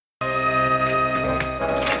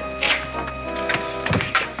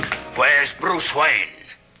Where's Bruce Wayne?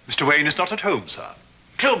 Mr. Wayne is not at home, sir.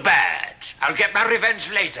 Too bad. I'll get my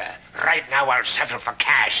revenge later. Right now I'll settle for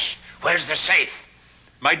cash. Where's the safe?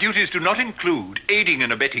 My duties do not include aiding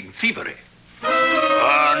and abetting thievery.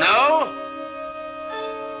 Oh, no?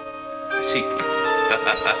 I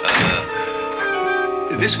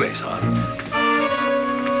see. This way, sir.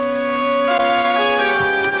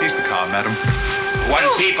 Please be calm, madam. One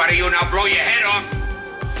peep out of you, now blow your head off.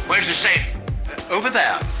 Where's the safe? Over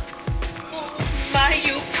there. My,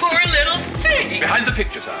 you poor little thing. Behind the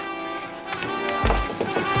picture, sir.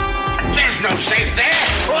 There's no safe there.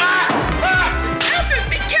 Alfred,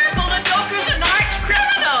 be careful. The Joker's an arch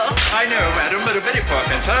criminal. I know, madam, but a very poor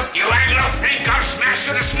offencer. You Anglo freak, I'll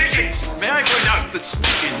smash you to smithereens. May I point out that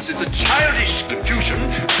smithereens is a childish confusion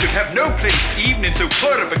should have no place even in so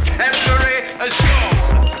poor a vocabulary as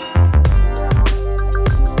yours.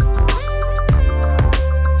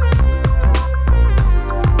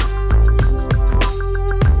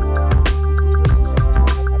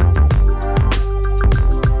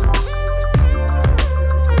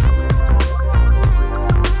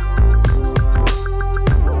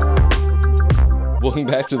 Welcome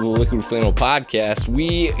back to the Liquid Flannel Podcast.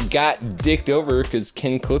 We got dicked over because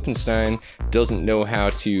Ken Klippenstein doesn't know how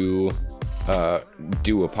to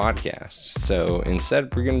do a podcast. So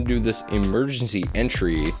instead, we're going to do this emergency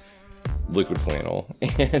entry Liquid Flannel.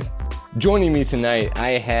 And joining me tonight,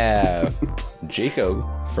 I have Jacob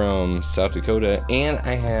from South Dakota, and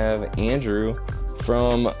I have Andrew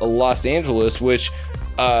from Los Angeles, which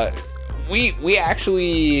we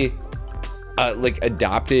actually...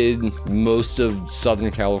 adopted most of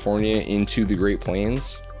Southern California into the Great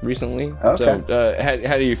Plains recently. Okay. So,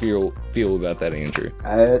 how do you feel about that, Andrew?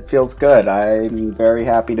 It feels good. I'm very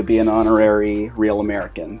happy to be an honorary real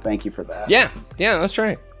American. Thank you for that. Yeah, that's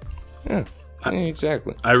right. Yeah,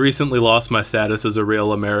 exactly. I recently lost my status as a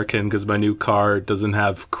real American because my new car doesn't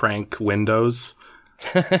have crank windows.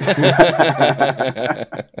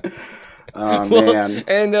 Oh, man.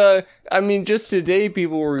 And I mean, just today,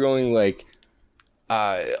 people were going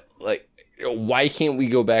why can't we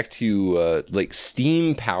go back to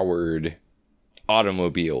steam powered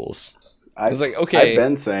automobiles? I was like, okay, I've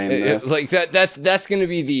been saying this. That's going to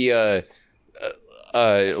be the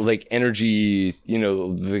energy,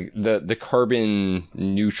 the carbon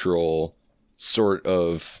neutral sort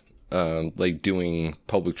of doing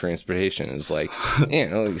public transportation is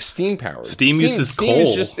steam powered. Steam uses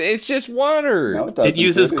coal. It's just water. No, it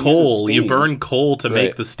uses coal. You steam. burn coal to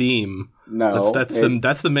make Right. the steam. No,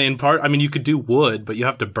 that's the main part. I mean, you could do wood, but you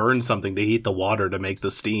have to burn something to heat the water to make the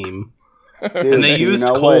steam. Dude, And they do you used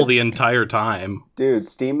know coal what? the entire time. Dude,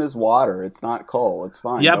 steam is water. It's not coal. It's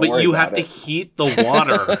fine. Yeah, Don't but worry you about have to it. heat the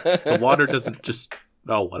water. The water doesn't just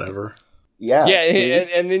whatever. Yeah. see?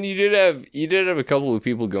 and then you did have a couple of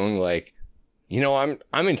people going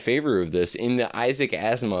I'm in favor of this in the Isaac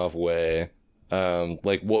Asimov way.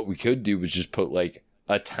 What we could do was just put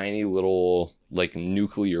a tiny little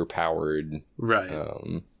nuclear powered Right.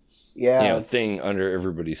 thing under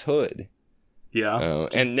everybody's hood. Yeah.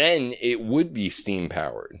 And then it would be steam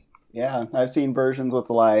powered. Yeah, I've seen versions with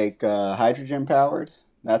hydrogen powered.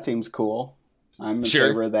 That seems cool. I'm in Sure.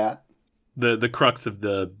 favor of that. The crux of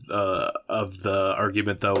the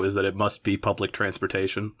argument though is that it must be public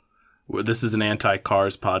transportation. This is an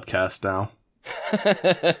anti-cars podcast now.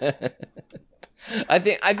 I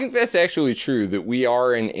think that's actually true, that we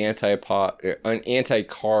are an anti-cars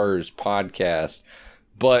podcast,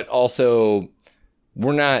 but also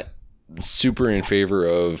we're not super in favor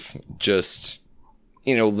of just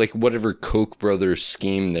whatever Koch brothers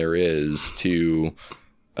scheme there is to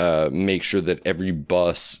make sure that every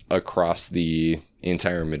bus across the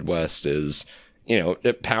entire Midwest is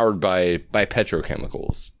powered by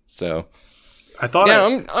petrochemicals. So I thought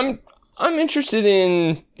I'm interested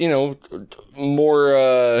in,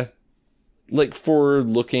 more,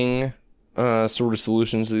 forward-looking, sort of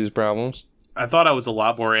solutions to these problems. I thought I was a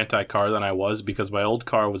lot more anti-car than I was because my old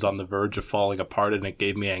car was on the verge of falling apart and it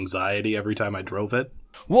gave me anxiety every time I drove it.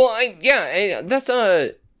 Well,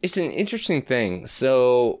 it's an interesting thing.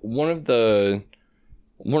 So one of the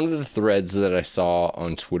threads that I saw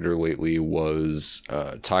on Twitter lately was,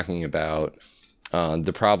 talking about,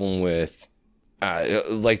 the problem with,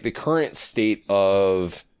 the current state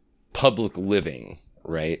of public living,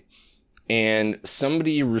 right? And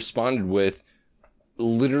somebody responded with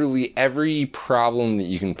literally every problem that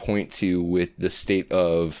you can point to with the state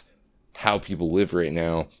of how people live right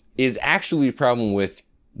now is actually a problem with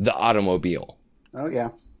the automobile. Oh, yeah.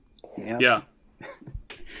 Yeah.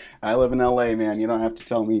 I live in LA, man. You don't have to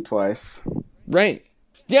tell me twice. Right.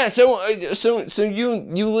 Yeah, so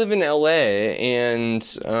you live in LA,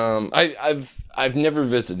 and I've never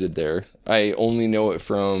visited there. I only know it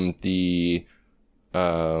from the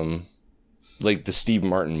like the Steve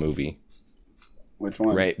Martin movie. Which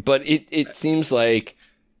one? Right, but it seems like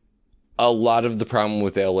a lot of the problem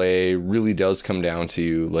with LA really does come down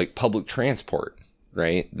to like public transport,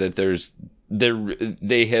 right? That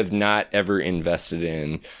they have not ever invested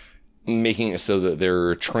in making it so that there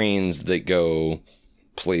are trains that go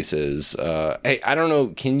places. Hey, I don't know.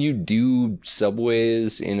 Can you do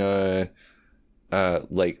subways in a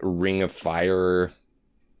like ring of fire,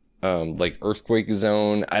 like earthquake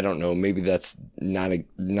zone? I don't know. Maybe that's not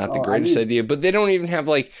the greatest idea. But they don't even have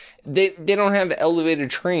like they don't have elevated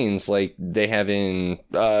trains like they have in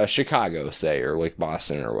Chicago, say, or like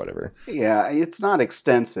Boston or whatever. Yeah, it's not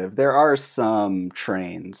extensive. There are some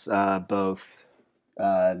trains, both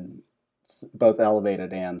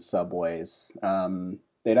elevated and subways.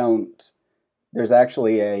 They don't. There's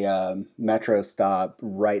actually a metro stop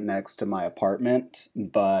right next to my apartment,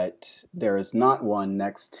 but there is not one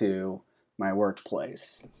next to my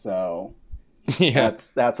workplace. So Yeah,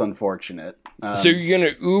 that's unfortunate. so you're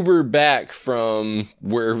gonna Uber back from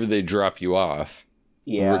wherever they drop you off,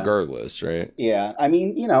 Yeah, regardless, right? yeah. I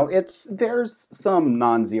mean, there's some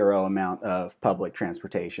non-zero amount of public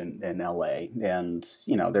transportation in LA, and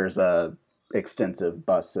there's a extensive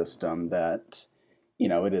bus system that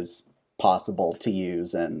it is possible to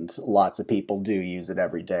use, and lots of people do use it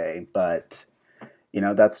every day, but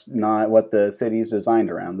that's not what the city is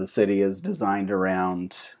designed around. The city is designed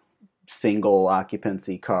around single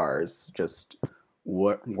occupancy cars just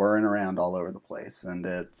whirring around all over the place, and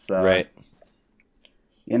it's Right.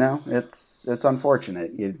 It's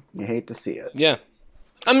unfortunate. You hate to see it. Yeah.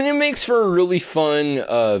 I mean, it makes for a really fun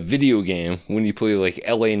video game when you play like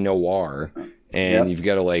LA Noir, and Yep. you've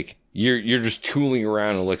got to like you're just tooling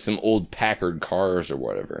around in like some old Packard cars or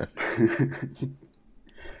whatever.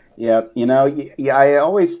 Yep. I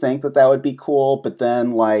always think that would be cool, but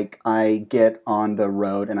then like I get on the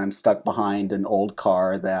road and I'm stuck behind an old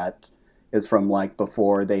car that is from like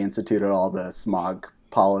before they instituted all the smog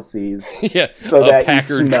policies. Yeah. So a that you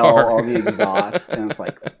Packard smell car. all the exhaust, and it's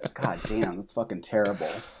like, God damn, that's fucking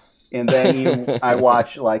terrible. And then I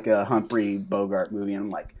watch like a Humphrey Bogart movie, and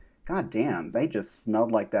I'm like, God damn, they just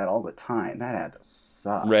smelled like that all the time. That had to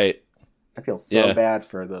suck. Right. I feel so Yeah. bad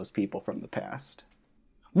for those people from the past.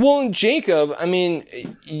 Well, Jacob, I mean,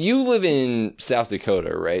 you live in South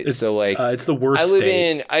Dakota, right? So like, it's the worst I live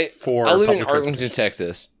state for I live in public Arlington, transportation.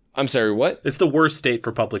 Texas. I'm sorry, what? It's the worst state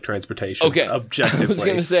for public transportation. Okay. Objectively. I was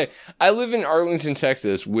going to say, I live in Arlington,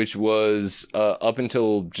 Texas, which was, up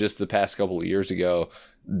until just the past couple of years ago,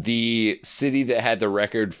 the city that had the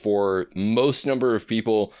record for most number of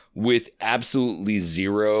people with absolutely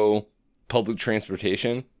zero public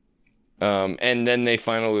transportation. And then they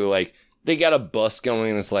finally, they got a bus going,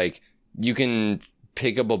 and it's like, you can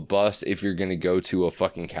pick up a bus if you're going to go to a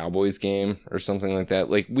fucking Cowboys game or something like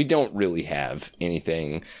that. Like, we don't really have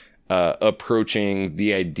anything approaching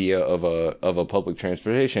the idea of a public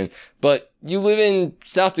transportation, but you live in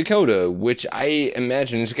South Dakota, which I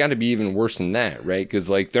imagine has got to be even worse than that, right? Because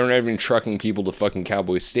they're not even trucking people to fucking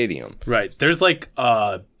Cowboys Stadium. Right. There's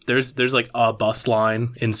there's a bus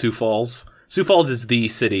line in Sioux Falls. Sioux Falls is the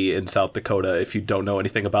city in South Dakota. If you don't know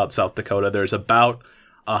anything about South Dakota, there's about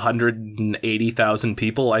 180,000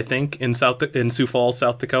 people, I think, in Sioux Falls,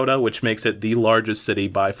 South Dakota, which makes it the largest city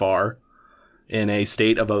by far in a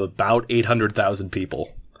state of about 800,000 people.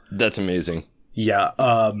 That's amazing. Yeah.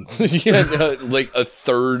 Yeah, like a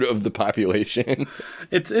third of the population.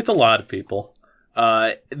 It's a lot of people.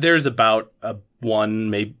 There's about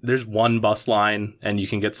there's one bus line, and you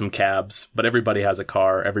can get some cabs, but everybody has a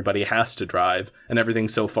car, everybody has to drive, and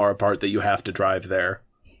everything's so far apart that you have to drive there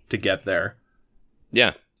to get there.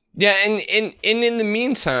 Yeah. Yeah, and in the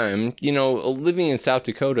meantime, living in South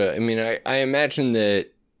Dakota, I mean, I imagine that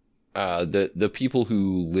the people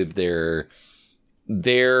who live there,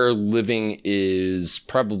 their living is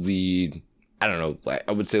probably, I don't know,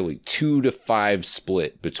 I would say like 2 to 5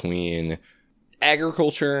 split between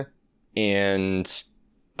agriculture and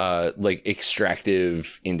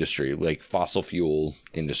extractive industry, like fossil fuel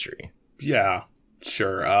industry. Yeah,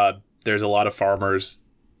 sure. There's a lot of farmers.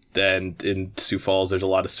 Then in Sioux Falls, there's a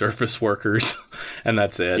lot of surface workers, and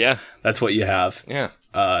that's it. Yeah. That's what you have. Yeah.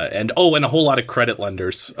 And a whole lot of credit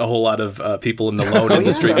lenders, a whole lot of people in the loan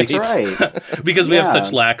industry. That's right. Because we have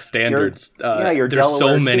such lax standards. You're there's so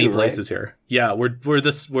Delaware many too, places here. Yeah, we're You're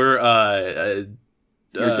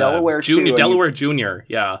Delaware too, and Delaware Junior.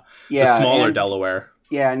 Yeah, Yeah, the smaller and- Delaware.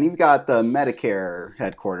 Yeah, and you've got the Medicare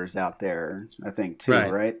headquarters out there, I think, too,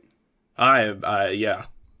 right? Yeah.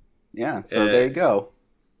 Yeah, so there you go.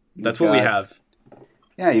 That's what we have.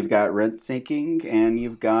 Yeah, you've got rent seeking and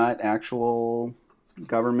you've got actual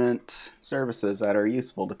government services that are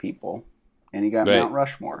useful to people. And you got Right. Mount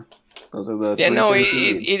Rushmore. Those are the Yeah, three no, things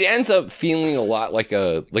you need. it ends up feeling a lot like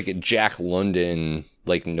a Jack London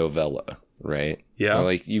like novella, right? Yeah. Where,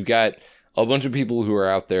 like you've got a bunch of people who are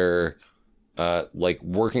out there like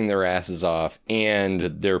working their asses off, and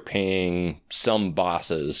they're paying some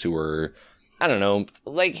bosses who are, I don't know,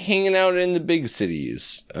 like hanging out in the big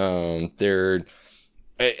cities. They're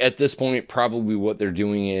at this point probably what they're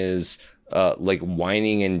doing is like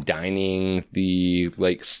whining and dining the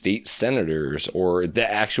like state senators or the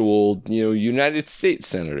actual, you know, United States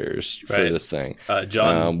senators for Right. this thing.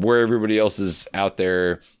 John, Where everybody else is out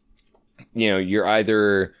there, you know, you're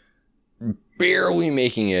either barely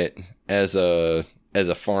making it as a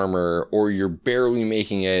farmer, or you're barely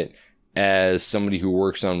making it as somebody who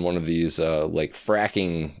works on one of these like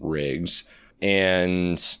fracking rigs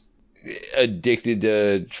and addicted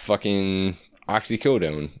to fucking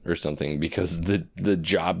oxycodone or something because the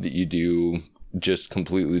job that you do just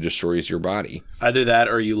completely destroys your body. either that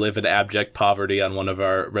or you live in abject poverty on one of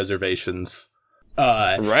our reservations.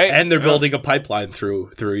 Right. And they're building a pipeline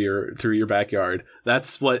through your backyard.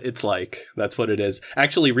 That's what it's like. That's what it is.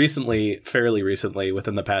 Actually, fairly recently,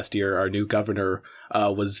 within the past year, our new governor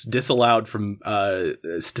was disallowed from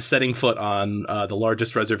setting foot on the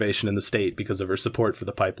largest reservation in the state because of her support for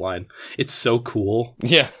the pipeline. It's so cool.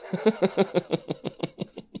 Yeah.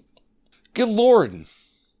 Good Lord.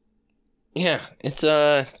 Yeah, it's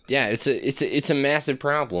a massive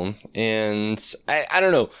problem, and I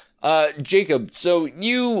don't know. Jacob, so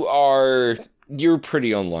you're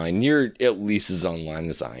pretty online. You're at least as online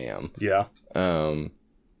as I am. Yeah.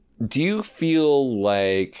 Do you feel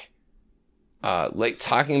like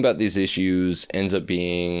talking about these issues ends up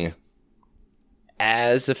being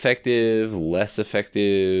as effective, less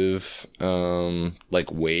effective,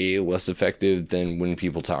 like way less effective than when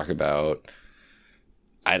people talk about,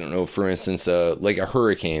 I don't know, for instance, like a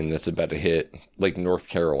hurricane that's about to hit like North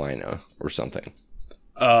Carolina or something?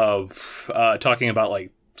 Talking about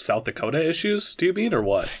like South Dakota issues, do you mean, or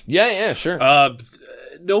what? Yeah, sure.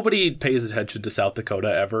 Nobody pays attention to South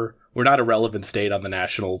Dakota ever. We're not a relevant state on the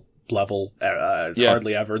national level,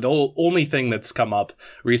 hardly ever. The only thing that's come up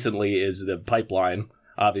recently is the pipeline,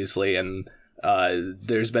 obviously, and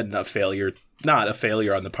there's been not a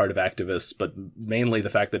failure on the part of activists, but mainly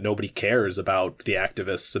the fact that nobody cares about the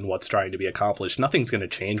activists and what's trying to be accomplished. Nothing's going to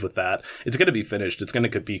change with that. It's going to be finished. It's going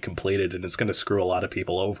to be completed, and it's going to screw a lot of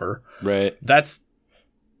people over. Right. That's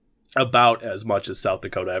about as much as South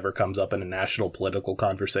Dakota ever comes up in a national political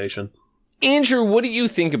conversation. Andrew, what do you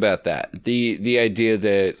think about that? The idea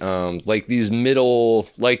that like these middle,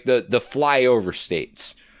 like the flyover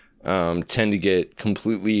states tend to get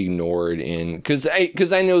completely ignored because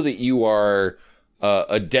I know that you are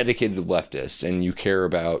a dedicated leftist and you care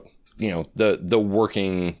about, you know, the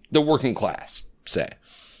working class, say,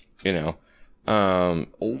 you know,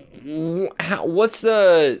 what's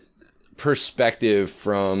the perspective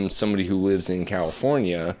from somebody who lives in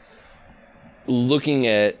California looking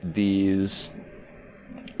at these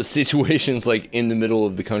situations like in the middle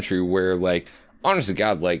of the country where, like, honest to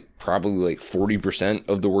God, like probably like 40%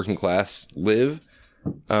 of the working class live,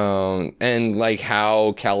 and like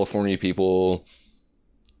how California people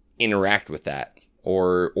interact with that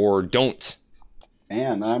or don't?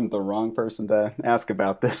 Man, I'm the wrong person to ask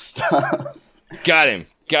about this stuff. Got him,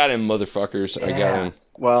 motherfuckers. Yeah. I got him.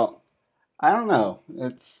 Well, I don't know.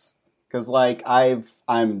 It's because like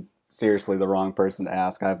I'm seriously the wrong person to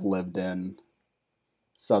ask. I've lived in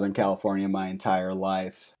Southern California my entire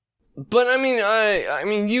life. But I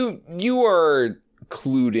mean, you are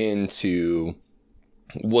clued into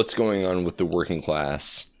what's going on with the working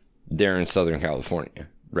class there in Southern California,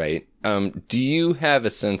 right? Do you have a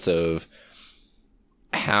sense of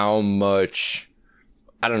how much,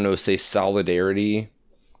 I don't know, say solidarity,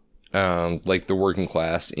 like the working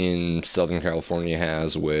class in Southern California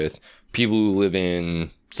has with people who live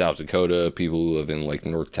in South Dakota, people who live in like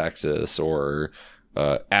North Texas or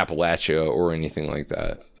Appalachia or anything like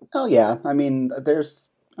that? Oh yeah,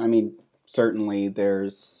 certainly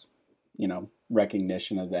there's, you know,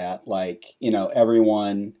 recognition of that. Like, you know,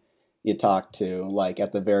 everyone you talk to, like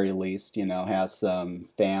at the very least, you know, has some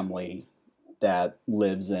family that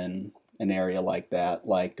lives in an area like that.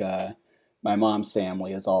 Like my mom's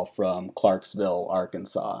family is all from Clarksville,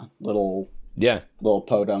 Arkansas, little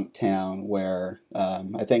podunk town where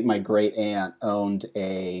I think my great aunt owned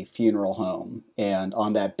a funeral home, and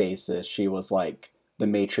on that basis she was like the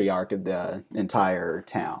matriarch of the entire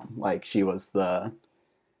town. Like she was the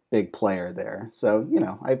big player there. So,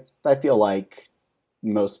 I feel like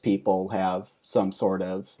most people have some sort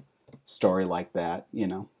of story like that,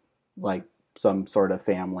 like some sort of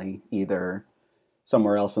family, either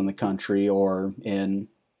somewhere else in the country or in,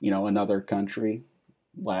 another country,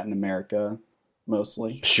 Latin America,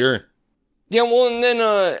 mostly. Sure. Yeah, well, and then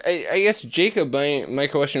I guess, Jacob, my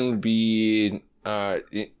question would be,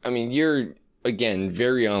 you're, again,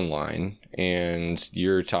 very online, and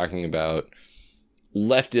you're talking about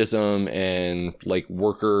leftism and, like,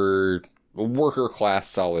 worker class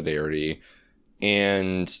solidarity.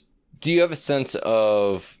 And do you have a sense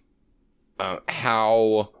of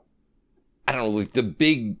how, I don't know, like, the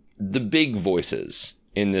big voices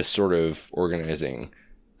in this sort of organizing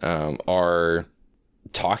are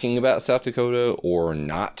talking about South Dakota or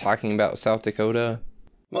not talking about South Dakota?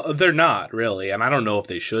 Well, they're not really, and I don't know if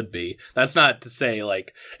they should be. That's not to say,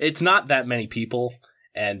 like, it's not that many people,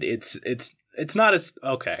 and it's not as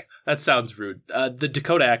okay. That sounds rude. The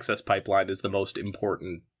Dakota Access Pipeline is the most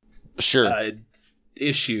important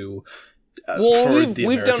issue.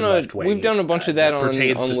 We've done a bunch of that on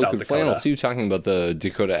Liquid Flannel too, talking about the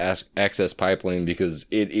Dakota Access Pipeline, because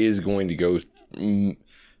it is going to go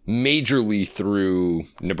majorly through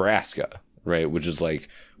Nebraska, right? Which is like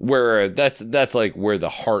where that's like where the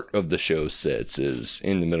heart of the show sits, is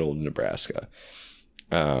in the middle of Nebraska,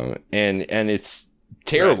 and it's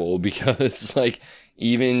terrible, right? Because like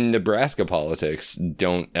even Nebraska politics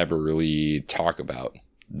don't ever really talk about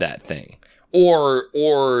that thing.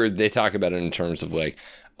 Or they talk about it in terms of like,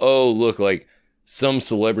 oh, look, like some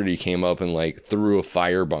celebrity came up and like threw a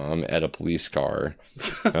firebomb at a police car.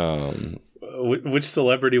 Which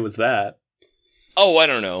celebrity was that? Oh, I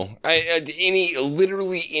don't know.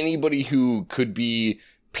 Literally anybody who could be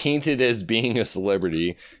painted as being a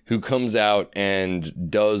celebrity who comes out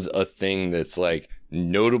and does a thing that's like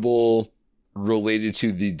notable related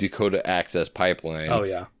to the Dakota Access Pipeline. Oh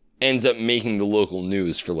yeah. Ends up making the local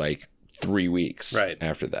news for like 3 weeks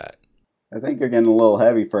after that. I think you're getting a little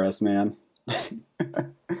heavy for us, man.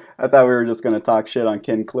 I thought we were just going to talk shit on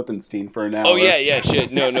Ken Klippenstein for an hour. Oh yeah,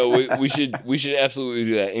 shit. No, we should absolutely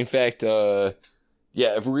do that. In fact,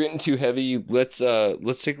 if we're getting too heavy, let's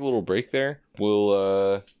take a little break there.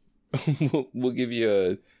 We'll give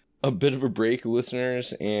you a bit of a break,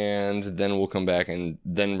 listeners, and then we'll come back, and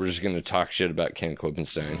then we're just going to talk shit about Ken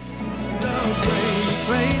Klippenstein. The great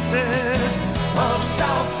places of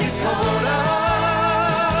South Dakota,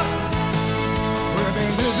 where they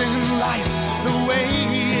living life the way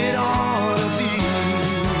it ought to be.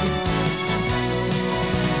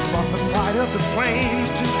 From the pride of the plains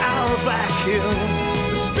to our black hills,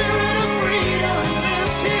 the spirit of freedom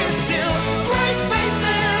lives here still. Great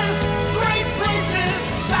places,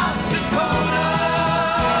 South Dakota.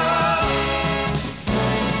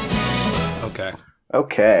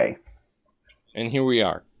 Okay. And here we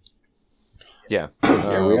are. Yeah.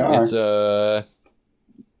 Here we are. It's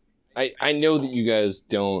I know that you guys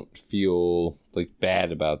don't feel like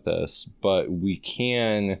bad about this, but we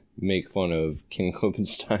can make fun of Ken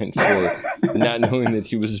Klippenstein for not knowing that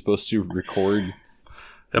he was supposed to record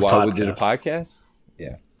while we did a podcast.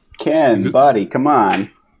 Yeah. Ken, buddy, come on.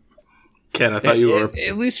 Ken, I thought you were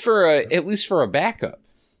at least for a backup.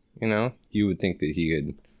 You would think that he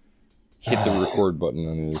could hit the record button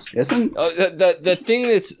on his. The thing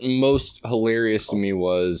that's most hilarious to me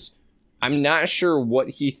was, I'm not sure what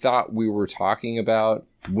he thought we were talking about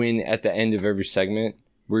when at the end of every segment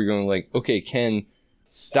we're going like, okay, Ken,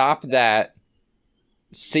 stop that,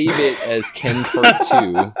 save it as Ken Part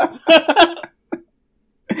 2.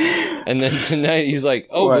 And then tonight he's like,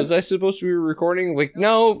 oh, what? Was I supposed to be recording? Like,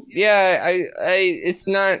 no, yeah, it's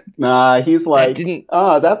not. Nah, he's like,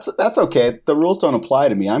 that's okay. The rules don't apply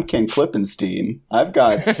to me. I'm Ken Klippenstein. I've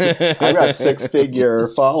got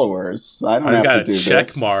 6-figure followers. I don't have to do this. I've got a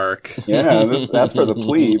check mark. Yeah, that's for the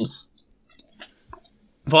plebes.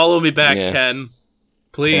 Follow me back, Ken.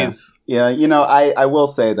 Please. Yeah, I will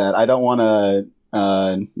say that I don't want to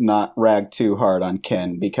not rag too hard on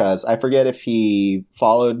Ken, because I forget if he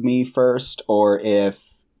followed me first or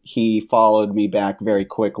if he followed me back very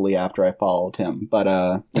quickly after I followed him. But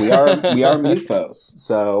we are MUFOs,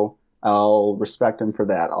 so I'll respect him for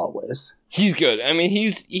that always. He's good. I mean,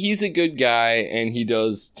 he's a good guy, and he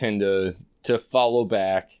does tend to follow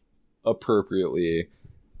back appropriately.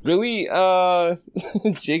 Really,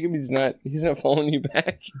 Jacob, he's not following you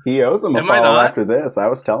back. He owes him a follow after this. I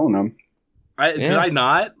was telling him. Did I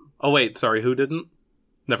not? Oh wait, sorry. Who didn't?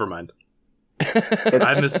 Never mind.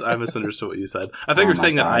 I misunderstood what you said. I think you were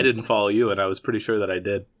saying that I didn't follow you, and I was pretty sure that I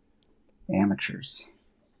did. Amateurs.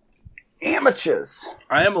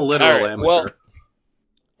 I am a literal amateur. Well,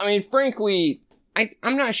 I mean, frankly,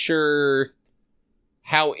 I'm not sure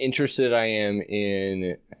how interested I am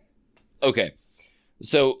in. Okay,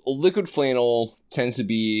 so liquid flannel tends to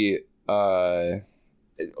be we're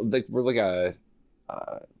like a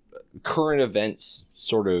current events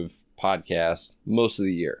sort of podcast most of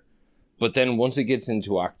the year, but then once it gets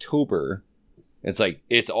into October, it's like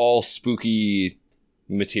it's all spooky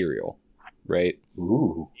material, right?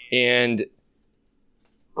 Ooh. And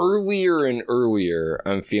earlier and earlier,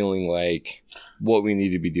 I'm feeling like what we need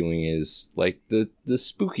to be doing is like the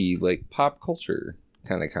spooky, like pop culture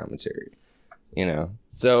kind of commentary, you know?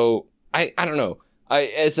 So I don't know.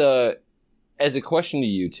 As a question to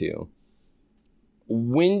you two,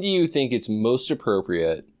 when do you think it's most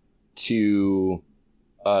appropriate to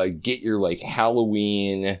get your like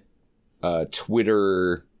Halloween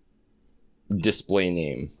Twitter display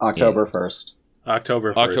name? October 1st.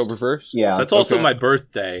 October 1st. October 1st? Yeah. That's also Okay. my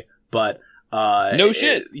birthday, but No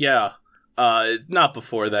shit. Yeah. Not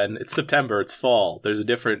before then. It's September. It's fall. There's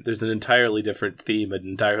an entirely different theme, an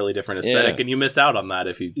entirely different aesthetic, Yeah. and you miss out on that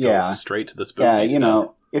if you Yeah. go straight to the spooky Yeah, you stuff.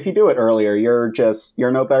 know, if you do it earlier, you're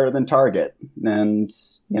no better than Target. And,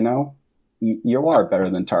 you know, you are better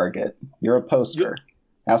than Target. You're a poster.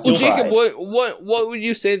 Have some Well, pride. Jacob, what would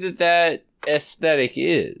you say that aesthetic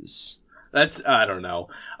is? That's, I don't know.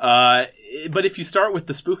 But if you start with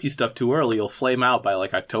the spooky stuff too early, you'll flame out by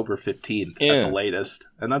like October 15th Yeah. at the latest,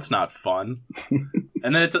 and that's not fun.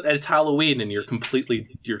 And then it's Halloween, and you're completely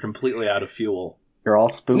out of fuel. You're all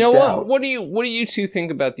spooked Now, out. what do you two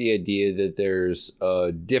think about the idea that there's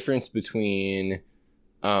a difference between,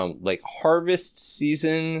 like harvest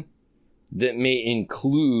season that may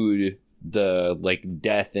include the like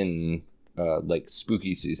death and like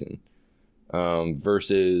spooky season,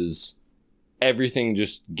 versus everything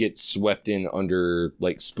just gets swept in under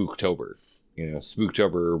like Spooktober. You know,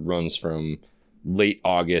 Spooktober runs from late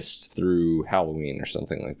August through Halloween or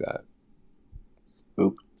something like that.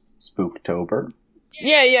 Spooktober?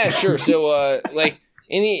 Yeah, sure. So, like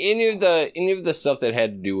any of the stuff that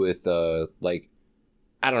had to do with, like,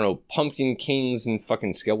 I don't know, pumpkin kings and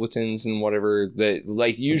fucking skeletons and whatever that,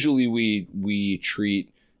 like, usually we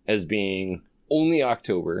treat as being only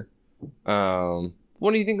October.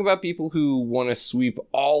 What do you think about people who want to sweep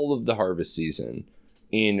all of the harvest season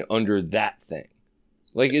in under that thing?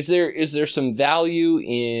 Like, is there some value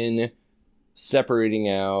in separating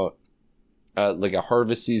out like a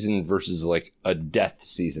harvest season versus like a death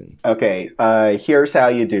season? Okay, here's how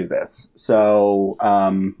you do this. So,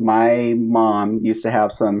 my mom used to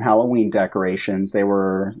have some Halloween decorations. They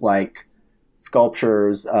were like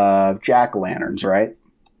sculptures of jack-o'-lanterns, right?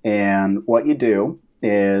 And what you do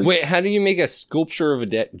is... Wait, how do you make a sculpture of a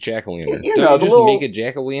jack-o'-lantern? You Don't know, you the just little- make a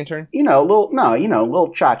jack-o'-lantern? little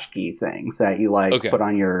tchotchke things that you like Okay. put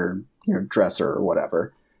on your dresser or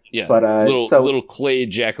whatever. Yeah, But, little clay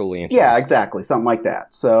jack-o'-lanterns. Yeah, exactly. Something like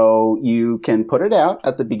that. So you can put it out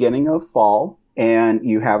at the beginning of fall and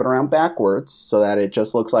you have it around backwards so that it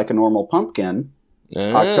just looks like a normal pumpkin.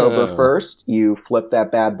 October 1st, you flip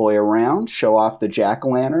that bad boy around, show off the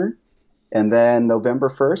jack-o'-lantern, and then November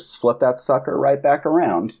 1st, flip that sucker right back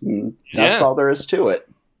around. And that's Yeah. all there is to it.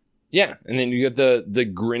 Yeah, and then you get the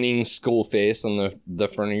grinning skull face on the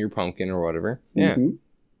front of your pumpkin or whatever. Yeah. Mhm.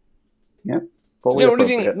 Yep. Fully Yeah, what do you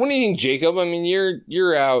think? appropriate. What do you think, Jacob? I mean,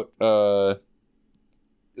 you're out,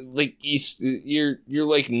 like east. You're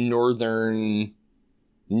like northern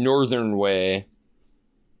way.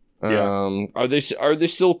 Yeah. Are they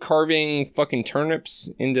still carving fucking turnips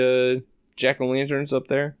into jack-o'-lanterns up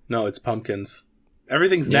there? No, it's pumpkins.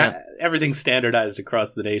 Everything's everything's standardized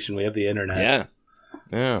across the nation. We have the internet.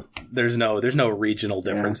 Yeah. There's no regional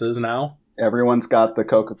differences now. Everyone's got the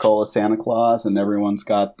Coca-Cola Santa Claus and everyone's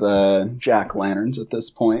got the jack-o'-lanterns at this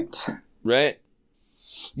point. Right.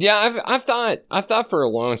 Yeah, I've thought for a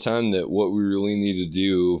long time that what we really need to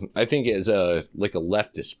do, I think as a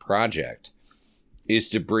leftist project, is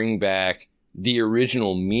to bring back the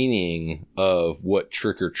original meaning of what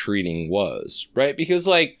trick-or-treating was, right? Because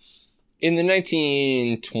like in the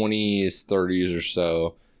 1920s, 30s or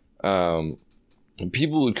so,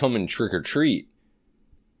 people would come and trick-or-treat.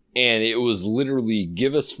 And it was literally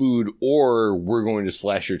give us food or we're going to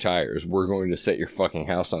slash your tires. We're going to set your fucking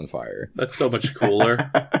house on fire. That's so much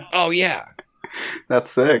cooler. Oh, yeah. That's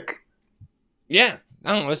sick. Yeah.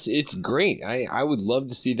 No, it's great. I would love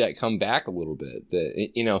to see that come back a little bit. That,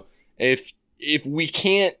 you know, if we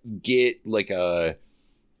can't get like a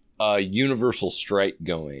universal strike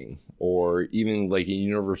going, or even like a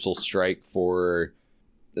universal strike for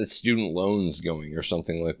the student loans going or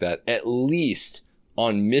something like that, at least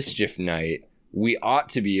on Mischief Night, we ought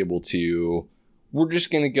to be able to, we're just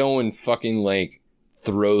going to go and fucking like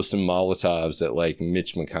throw some Molotovs at like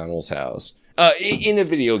Mitch McConnell's house. In a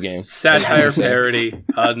video game. Satire parody,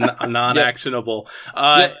 non-actionable.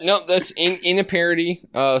 No, that's in a parody.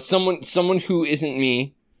 Someone who isn't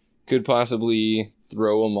me could possibly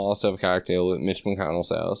throw a Molotov cocktail at Mitch McConnell's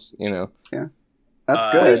house. You know. Yeah, that's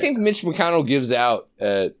good. What do you think Mitch McConnell gives out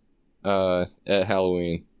at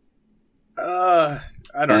Halloween? I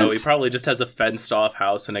don't know. He probably just has a fenced-off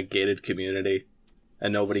house in a gated community,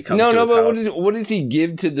 and nobody comes to his house. But what does he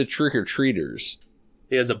give to the trick-or-treaters?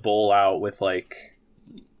 He has a bowl out with like,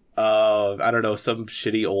 I don't know, some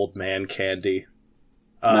shitty old man candy,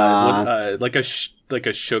 like a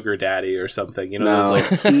sugar daddy or something. You know,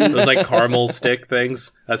 those like caramel stick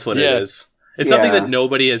things. That's what it is. It's something that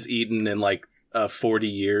nobody has eaten in like 40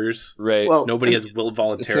 years. Right. Well, nobody has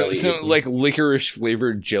voluntarily eaten. Like licorice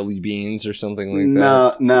flavored jelly beans or something like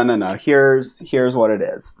that. No. Here's what it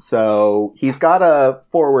is. So he's got a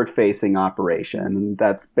forward facing operation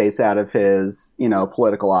that's based out of his,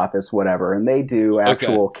 political office, whatever. And they do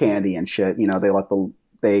actual candy and shit.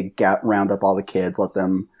 They round up all the kids, let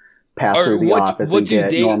them pass through the office and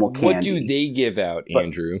get normal candy. What do they give out,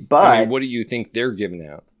 Andrew? But what do you think they're giving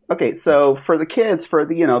out? Okay, so for the kids, for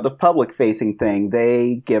the the public facing thing,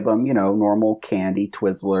 they give them normal candy,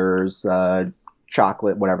 Twizzlers,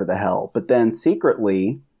 chocolate, whatever the hell. But then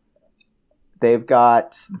secretly, they've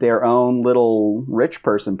got their own little rich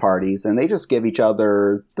person parties, and they just give each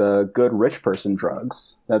other the good rich person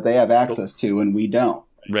drugs that they have access to, and we don't.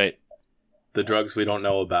 Right. The drugs we don't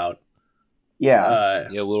know about. Yeah.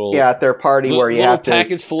 At their party where you have to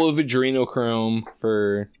packets full of adrenochrome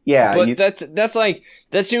for but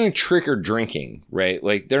that's doing trick or drinking, right?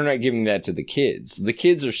 Like they're not giving that to the kids. The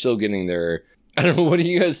kids are still getting their I don't know, what do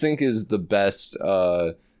you guys think is the best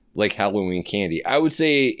like Halloween candy? I would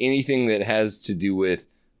say anything that has to do with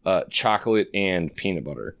chocolate and peanut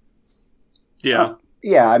butter. Yeah.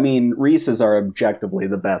 Yeah, I mean Reese's are objectively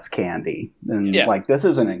the best candy. And like this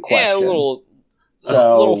isn't in question. Yeah,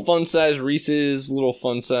 little fun size Reese's, little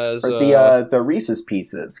fun size. The Reese's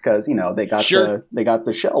Pieces, because they got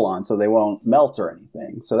the shell on, so they won't melt or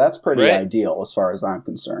anything. So that's pretty ideal as far as I'm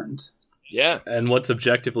concerned. Yeah. And what's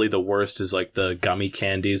objectively the worst is like the gummy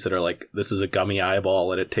candies that are like, this is a gummy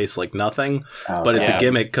eyeball and it tastes like nothing, but it's a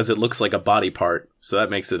gimmick because it looks like a body part, so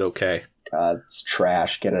that makes it okay. It's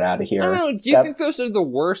trash. Get it out of here. I don't know. Do you think those are the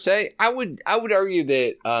worst? I would argue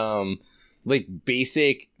that like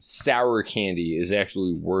basic sour candy is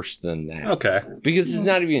actually worse than that. Okay. Because it's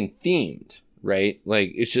not even themed, right?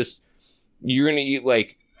 Like it's just you're gonna eat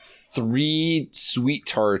like 3 sweet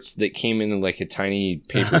tarts that came in like a tiny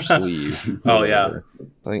paper sleeve. Oh yeah.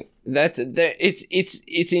 Like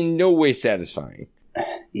it's in no way satisfying.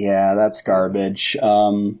 Yeah, that's garbage.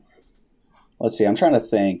 Let's see, I'm trying to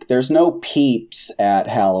think. There's no Peeps at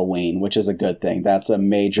Halloween, which is a good thing. That's a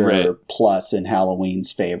major plus in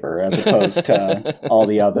Halloween's favor, as opposed to all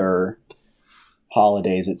the other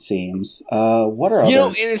holidays, it seems. What are other...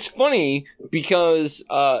 and it's funny because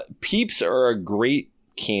Peeps are a great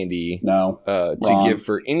candy to give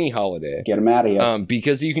for any holiday. Get them out of here.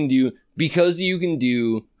 Because you can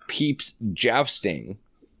do Peeps jousting,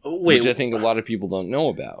 which I think a lot of people don't know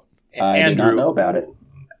about. I did not know about it.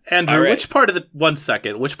 Andrew, which part of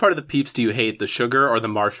the Peeps do you hate, the sugar or the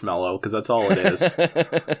marshmallow? Because that's all it is.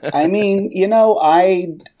 I mean,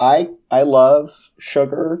 I love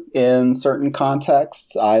sugar in certain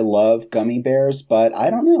contexts. I love gummy bears, but I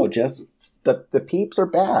don't know. Just the Peeps are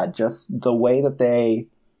bad. Just the way that they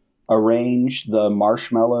arrange the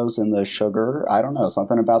marshmallows and the sugar. I don't know.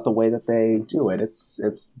 Something about the way that they do it.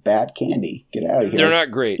 It's bad candy. Get out of here. They're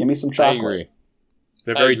not great. Give me some chocolate. I agree.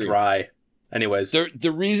 They're very dry. Anyways,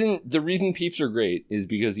 the reason Peeps are great is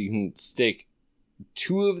because you can stick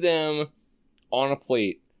 2 of them on a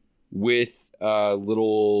plate with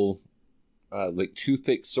little like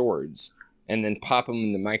toothpick swords, and then pop them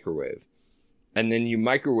in the microwave, and then you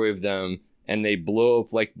microwave them, and they blow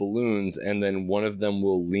up like balloons, and then one of them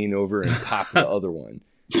will lean over and pop the other one,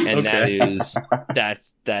 and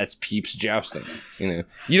that's Peeps jousting. You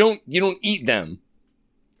don't eat them.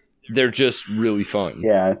 They're just really fun.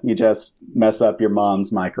 Yeah, you just mess up your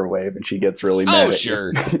mom's microwave and she gets really mad at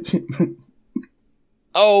sure. you.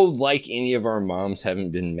 Like any of our moms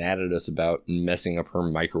haven't been mad at us about messing up her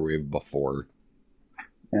microwave before.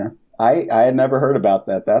 Yeah, I had never heard about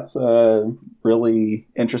that. That's a really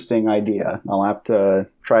interesting idea. I'll have to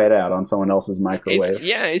try it out on someone else's microwave.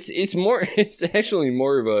 It's actually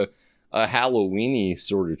more of a Halloween-y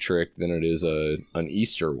sort of trick than it is an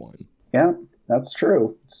Easter one. Yeah. That's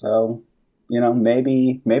true. So,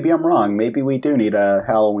 maybe I'm wrong. Maybe we do need a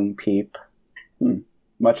Halloween Peep.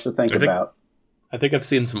 Much to think about. I think I've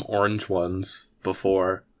seen some orange ones.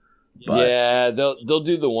 before. But yeah, they'll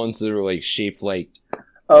do the ones that are like shaped like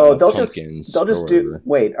they'll just do. whatever.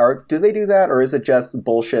 Wait, do they do that, or is it just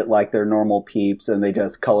bullshit like their normal Peeps and they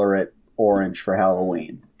just color it orange for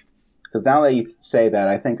Halloween? Because now that you say that,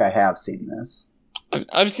 I think I have seen this.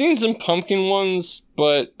 I've seen some pumpkin ones,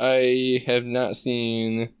 but I have not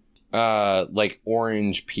seen like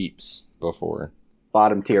orange Peeps before.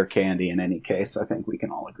 Bottom tier candy in any case, I think we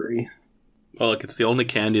can all agree. well, look, it's the only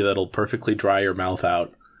candy that'll perfectly dry your mouth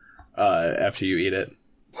out after you eat it.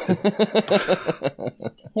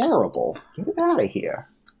 Terrible. Get it out of here.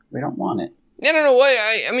 We don't want it. I don't know what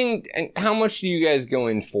I mean. How much do you guys go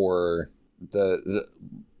in for the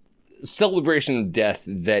celebration of death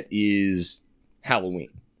that is Halloween?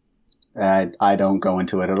 I don't go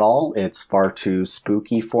into it at all. It's far too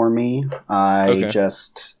spooky for me. I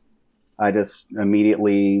just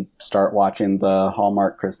immediately start watching the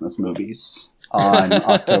Hallmark Christmas movies on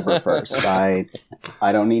October 1st.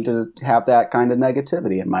 I don't need to have that kind of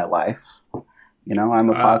negativity in my life. You know, I'm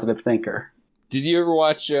a positive thinker. Did you ever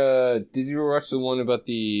watch the one about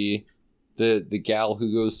the gal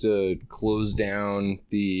who goes to close down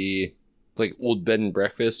the like old bed and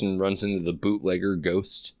breakfast and runs into the bootlegger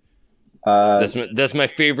ghost? That's my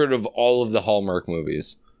favorite of all of the Hallmark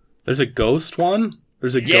movies. There's a ghost one?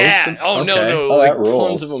 There's a ghost? No, Oh, like that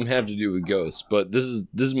rules. tons of them have to do with ghosts, but this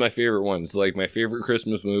is my favorite one. It's like my favorite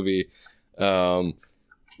Christmas movie.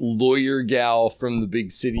 Lawyer gal from the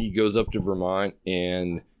big city goes up to Vermont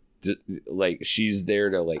and like she's there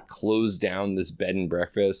to like close down this bed and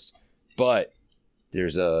breakfast, but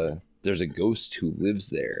there's a ghost who lives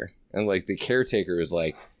there, and like the caretaker is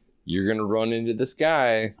like, you're gonna run into this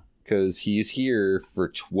guy because he's here for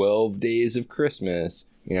 12 days of Christmas,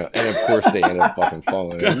 you know. And of course they end up fucking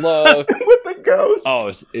falling in love With the ghost.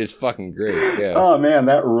 Oh, it's fucking great. Yeah. Oh man,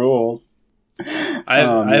 that rules.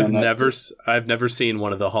 I've never seen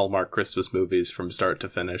one of the Hallmark Christmas movies from start to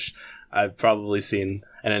finish. I've probably seen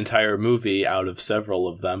an entire movie out of several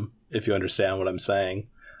of them, if you understand what I'm saying.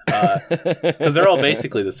 Because they're all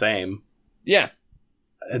basically the same. Yeah.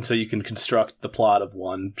 And so you can construct the plot of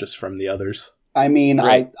one just from the others. I mean,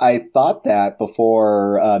 Right. I thought that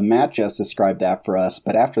before Matt just described that for us,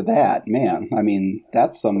 but after that, man, I mean,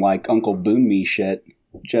 that's some like Uncle Boon Me shit.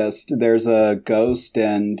 Just there's a ghost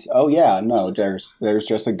and oh yeah, no, there's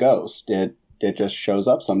just a ghost. It just shows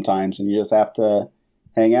up sometimes and you just have to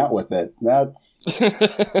hang out with it. That's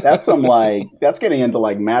some like that's getting into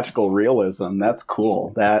like magical realism. That's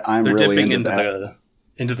cool. They're really dipping into that.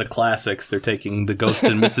 into the classics. They're taking The Ghost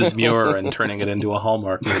and Mrs. Muir and turning it into a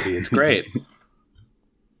Hallmark movie. It's great.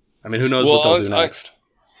 I mean, who knows what they'll do next?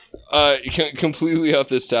 Completely off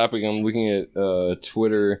this topic, I'm looking at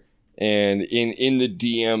Twitter, and in the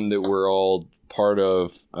DM that we're all part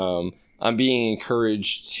of, I'm being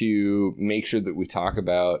encouraged to make sure that we talk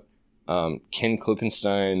about Ken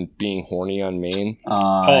Klippenstein being horny on Maine.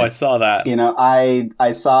 I saw that. You know,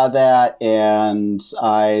 I saw that, and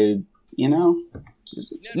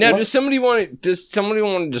Now, does somebody want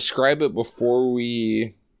to describe it before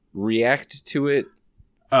we react to it?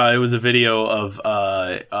 It was a video of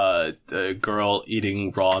a girl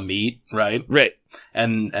eating raw meat, right? Right.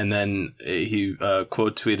 And then he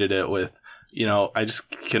quote tweeted it with, you know, I just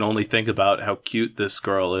can only think about how cute this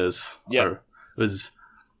girl is. Yeah.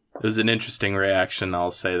 It was an interesting reaction,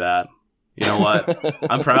 I'll say that. You know what?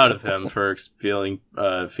 I'm proud of him for feeling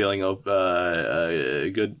good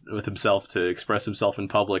with himself to express himself in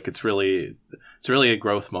public. It's really a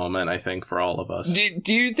growth moment, I think, for all of us.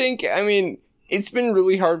 Do you think, I mean, it's been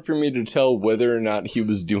really hard for me to tell whether or not he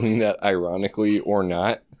was doing that ironically or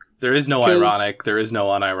not. There is no ironic. There is no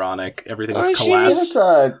unironic. Everything is she collapsed.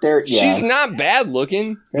 She's not bad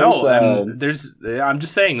looking. I'm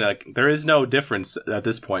just saying that there is no difference at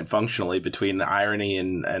this point functionally between irony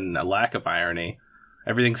and a lack of irony.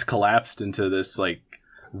 Everything's collapsed into this like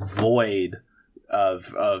void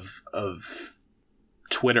of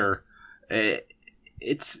Twitter.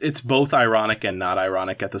 It's both ironic and not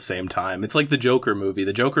ironic at the same time. It's like the Joker movie.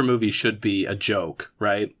 The Joker movie should be a joke,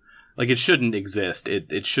 right? Like, it shouldn't exist.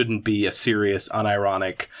 It shouldn't be a serious,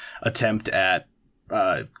 unironic attempt at,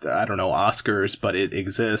 I don't know, Oscars, but it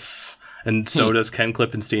exists. And so does Ken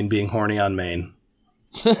Klippenstein being horny on Maine.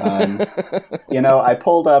 I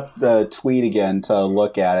pulled up the tweet again to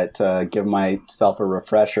look at it, to give myself a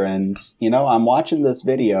refresher. And, I'm watching this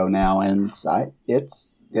video now, and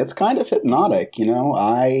it's kind of hypnotic.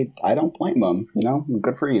 I don't blame him.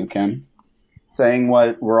 Good for you, Ken. Saying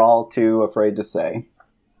what we're all too afraid to say.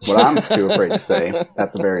 What I'm too afraid to say,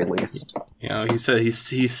 at the very least. He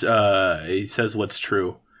says what's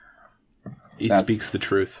true. He speaks the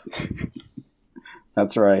truth.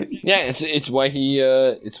 That's right. Yeah, it's why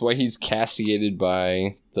he's castigated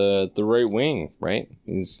by the right wing, right?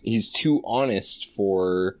 He's too honest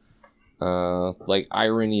for like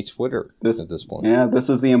irony Twitter at this point. Yeah, this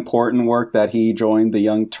is the important work that he joined the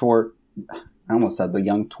Young Twerk. I almost said the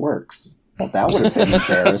Young Twerks. Well, that would have been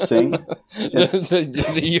embarrassing.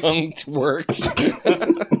 the Young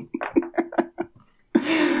Twerks.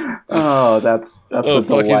 Oh, that's a fuck!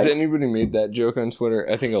 delight. Has anybody made that joke on Twitter?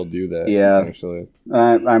 I think I'll do that. Yeah, actually,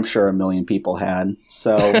 I'm sure a million people had.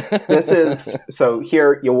 So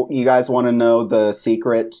here you guys want to know the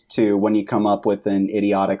secret to when you come up with an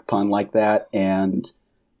idiotic pun like that, and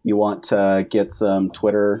you want to get some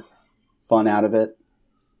Twitter fun out of it.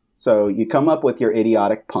 So you come up with your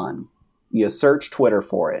idiotic pun, you search Twitter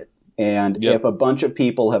for it, and if a bunch of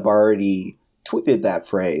people have already tweeted that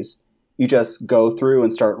phrase, you just go through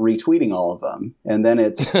and start retweeting all of them. And then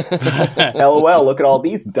it's, LOL, look at all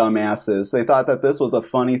these dumbasses. They thought that this was a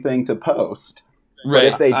funny thing to post. Right. But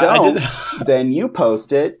if they don't, then you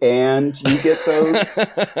post it and you get those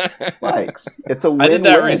likes. It's a win-win. I did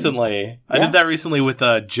that recently. I did that recently with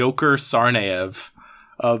Joker Sarnaev.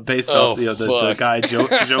 Based off the guy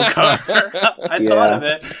Joker. I thought of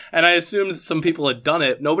it, and I assumed some people had done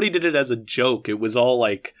it. Nobody did it as a joke. It was all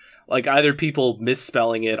like either people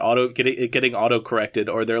misspelling it, getting auto-corrected,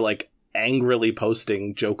 or they're like angrily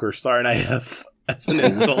posting Joker Sarnaev as an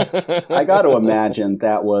insult. I got to imagine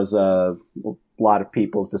that was a lot of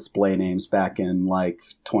people's display names back in like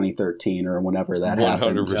 2013 or whenever that 100%.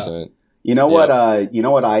 Happened. 100%. You know what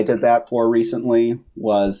I did that for recently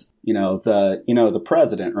was, the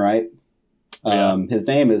president, right? His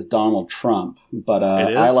name is Donald Trump, but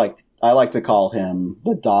I like to call him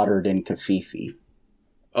the Doddard and Kafifi.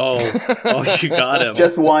 Oh, you got him.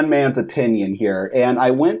 Just one man's opinion here. And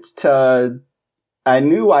I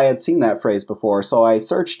knew I had seen that phrase before, so I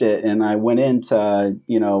searched it and I went in to,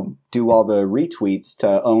 do all the retweets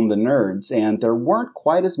to own the nerds, and there weren't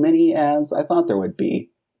quite as many as I thought there would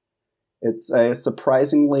be. It's a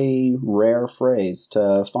surprisingly rare phrase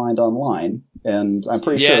to find online, and I'm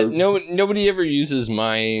pretty sure... Yeah, nobody ever uses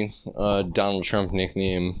my Donald Trump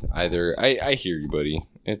nickname either. I hear you, buddy.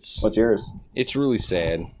 What's yours? It's really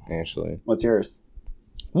sad, actually. What's yours?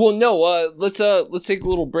 Well, no, let's take a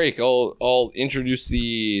little break. I'll introduce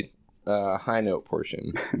the high note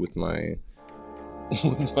portion with my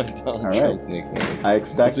Donald Trump nickname. I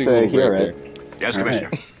expect to hear it. Yes,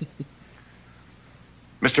 Commissioner.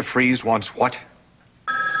 Mr. Freeze wants what?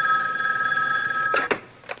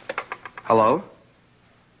 Hello?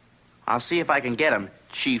 I'll see if I can get him,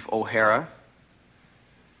 Chief O'Hara.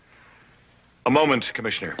 A moment,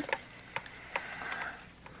 Commissioner.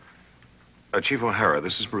 Chief O'Hara,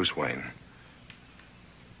 this is Bruce Wayne.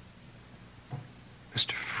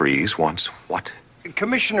 Mr. Freeze wants what?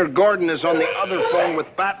 Commissioner Gordon is on the other phone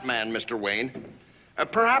with Batman, Mr. Wayne.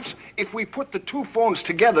 Perhaps if we put the two phones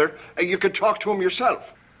together, you could talk to him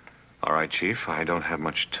yourself. All right, Chief. I don't have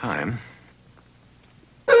much time.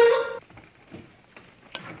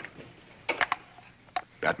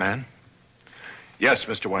 Batman? Yes,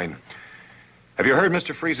 Mr. Wayne. Have you heard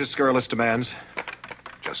Mr. Freeze's scurrilous demands?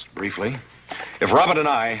 Just briefly. If Robin and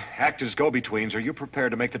I act as go-betweens, are you prepared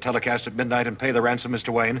to make the telecast at midnight and pay the ransom, Mr.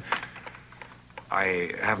 Wayne?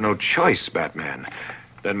 I have no choice, Batman.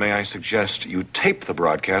 Then may I suggest you tape the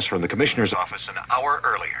broadcast from the commissioner's office an hour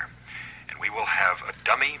earlier, and we will have a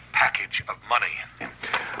dummy package of money.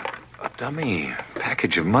 A dummy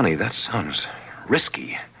package of money? That sounds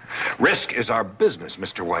risky. Risk is our business,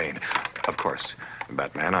 Mr. Wayne. Of course,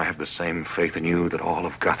 Batman, I have the same faith in you that all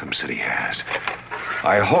of Gotham City has.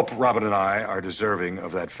 I hope Robin and I are deserving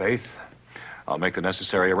of that faith. I'll make the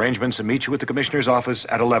necessary arrangements and meet you at the commissioner's office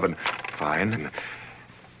at 11. Fine.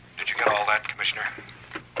 Did you get all that, Commissioner?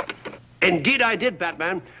 Indeed I did,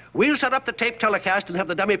 Batman. We'll set up the tape telecast and have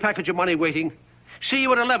the dummy package of money waiting. See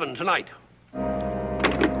you at 11 tonight.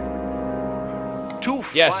 So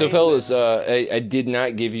fellas, I did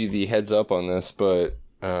not give you the heads up on this, but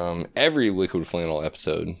every Liquid Flannel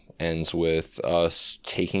episode ends with us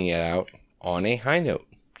taking it out on a high note.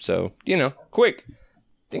 So, quick.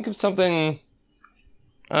 Think of something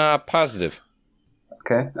positive.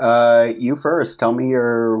 Okay. You first. Tell me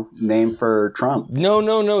your name for Trump.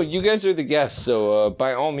 No. You guys are the guests, so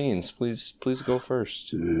by all means, please go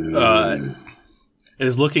first. It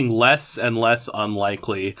is looking less and less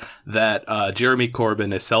unlikely that Jeremy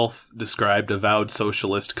Corbyn, a self-described avowed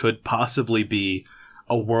socialist, could possibly be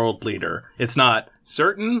a world leader. It's not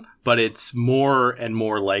certain, but it's more and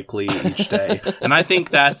more likely each day. And I think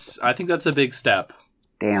that's a big step.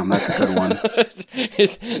 Damn, that's a good one.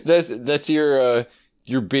 That's your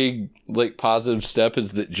your big like positive step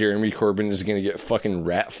is that Jeremy Corbyn is going to get fucking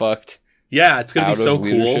rat fucked. Yeah, it's going to be so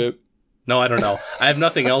leadership. Cool. No, I don't know. I have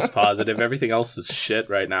nothing else positive. Everything else is shit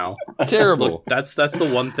right now. Terrible. Look, that's the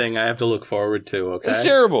one thing I have to look forward to, okay? It's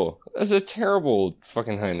terrible. That's a terrible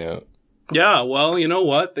fucking high note. Yeah, well, you know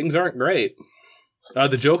what? Things aren't great.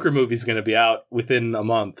 The Joker movie's going to be out within a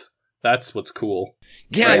month. That's what's cool.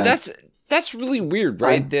 Yeah, right? That's really weird,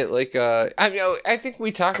 right? That like I think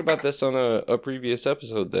we talked about this on a previous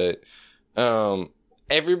episode that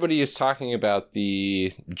everybody is talking about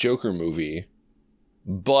the Joker movie,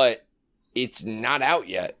 but it's not out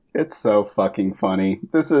yet. It's so fucking funny.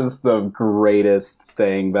 This is the greatest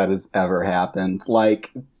thing that has ever happened.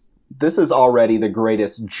 Like, this is already the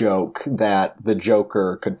greatest joke that the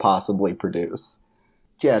Joker could possibly produce.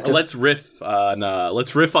 Yeah, let's riff on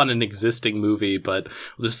an existing movie, but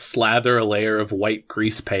we'll just slather a layer of white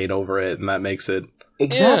grease paint over it, and that makes it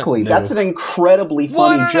exactly. That's an incredibly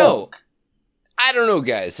funny joke. I don't know,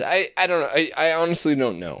 guys. I don't know. I honestly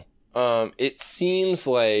don't know. It seems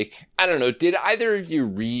like, I don't know, did either of you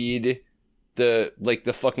read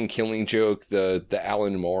the fucking Killing Joke, the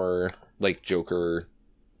Alan Moore, like, Joker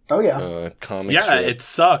comic Yeah, strip? It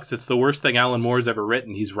sucks. It's the worst thing Alan Moore's ever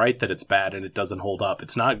written. He's right that it's bad and it doesn't hold up.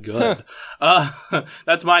 It's not good.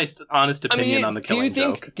 That's my honest opinion on the Killing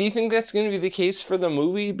Joke. Do you think that's going to be the case for the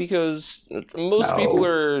movie? Because most people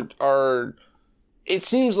are... It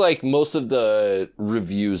seems like most of the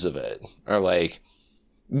reviews of it are like,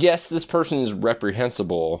 yes, this person is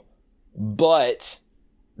reprehensible, but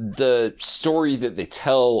the story that they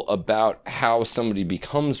tell about how somebody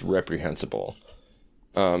becomes reprehensible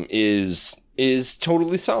is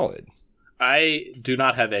totally solid. I do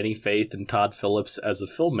not have any faith in Todd Phillips as a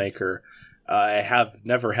filmmaker. I have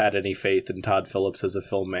never had any faith in Todd Phillips as a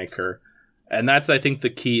filmmaker. And that's, I think, the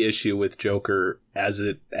key issue with Joker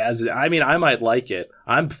I mean, I might like it.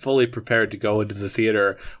 I'm fully prepared to go into the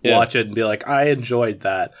theater, watch it, and be like, I enjoyed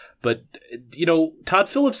that. But, you know, Todd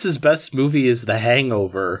Phillips' best movie is The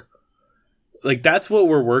Hangover. Like, that's what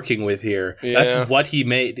we're working with here. Yeah. That's what he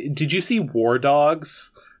made. Did you see War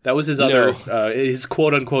Dogs? That was his other, his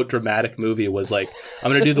quote-unquote dramatic movie was like,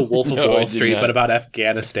 I'm going to do The Wolf of Wall Street, but about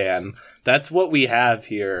Afghanistan. That's what we have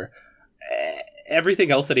here.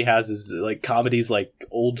 Everything else that he has is like comedies like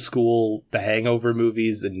old school The Hangover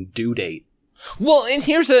movies and Due Date. Well, and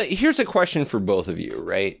here's a question for both of you,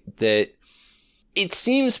 right? That it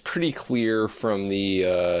seems pretty clear from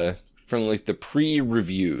the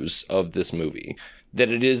pre-reviews of this movie that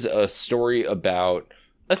it is a story about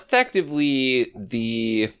effectively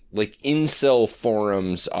the like incel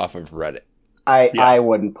forums off of Reddit. I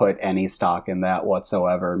wouldn't put any stock in that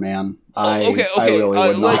whatsoever, man. I really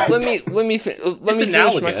would not. Let me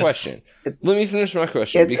finish my question.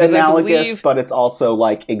 It's analogous, but it's also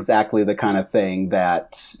like exactly the kind of thing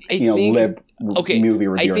that movie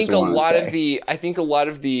reviewers want to say. I think a lot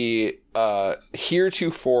of the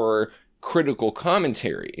heretofore critical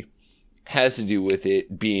commentary has to do with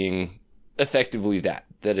it being effectively that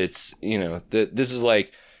it's, you know, that this is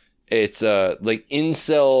like, it's like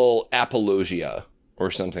incel apologia or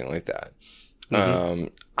something like that. Mm-hmm.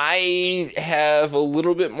 I have a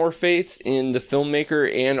little bit more faith in the filmmaker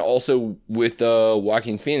and also with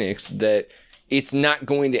Joaquin Phoenix that it's not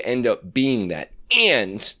going to end up being that.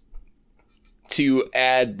 And to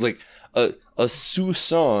add like a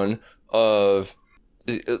soupçon of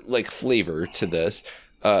like flavor to this,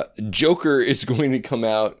 Joker is going to come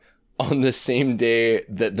out on the same day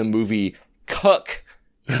that the movie Cuck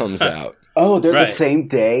comes out. Oh, they're the same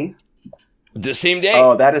day? The same day?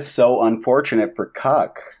 Oh, that is so unfortunate for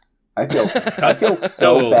Cuck. I feel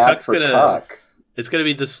so bad for Cuck. It's going to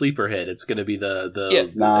be the sleeper hit. It's going to be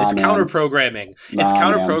it's counter programming. It's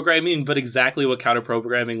counter programming, but exactly what counter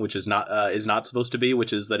programming, which is not supposed to be,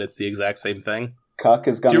 which is that it's the exact same thing. Cuck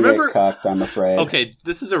is going to get cucked, I'm afraid. Okay,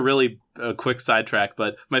 this is a really quick sidetrack,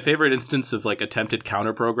 but my favorite instance of like attempted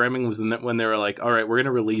counter programming was when they were like, all right, we're going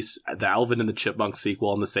to release the Alvin and the Chipmunks sequel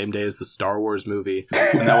on the same day as the Star Wars movie.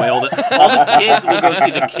 And that way all the kids will go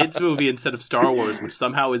see the kids movie instead of Star Wars, which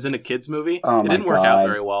somehow isn't a kids movie. Oh, it didn't work out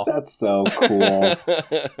very well. That's so cool.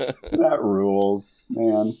 That rules,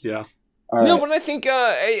 man. Yeah. Right. No, but I think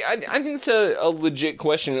I think it's a legit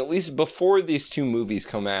question, at least before these two movies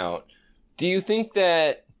come out. Do you think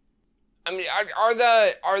that, I mean, are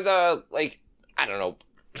the like, I don't know,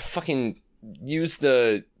 fucking use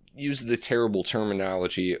the terrible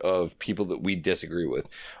terminology of people that we disagree with.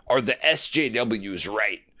 Are the SJWs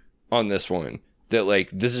right on this one? That like,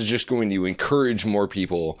 this is just going to encourage more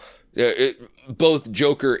people, both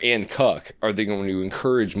Joker and Cuck, are they going to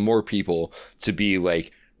encourage more people to be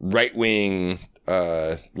like right-wing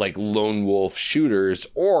like lone wolf shooters,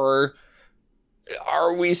 or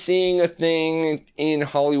are we seeing a thing in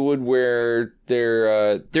Hollywood where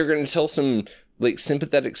they're going to tell some like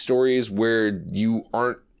sympathetic stories where you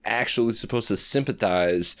aren't actually supposed to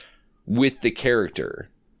sympathize with the character?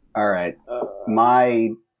 All right.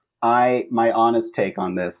 My honest take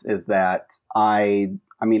on this is that I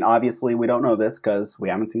mean, obviously we don't know this because we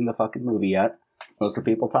haven't seen the fucking movie yet. Most of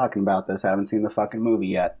the people talking about this haven't seen the fucking movie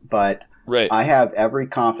yet. But right. I have every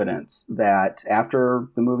confidence that after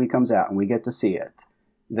the movie comes out and we get to see it,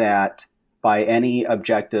 that by any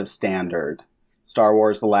objective standard, Star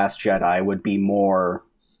Wars The Last Jedi would be more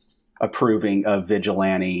approving of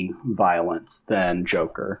vigilante violence than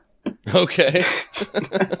Joker. Okay.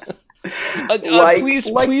 Please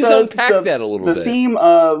unpack that a little bit. The theme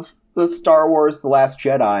of the Star Wars The Last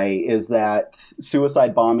Jedi is that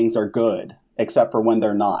suicide bombings are good, except for when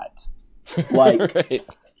they're not. Like,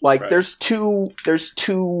 right. There's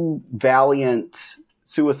two valiant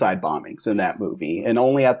suicide bombings in that movie, and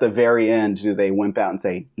only at the very end do they wimp out and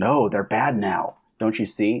say, "No, they're bad now. Don't you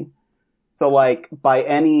see?" So, like, by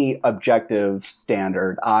any objective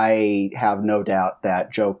standard, I have no doubt that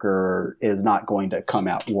Joker is not going to come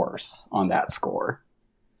out worse on that score.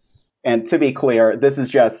 And to be clear, this is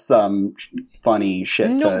just some funny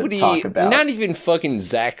shit to talk about. Not even fucking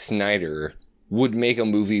Zack Snyder would make a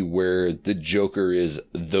movie where the Joker is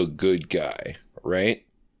the good guy, right?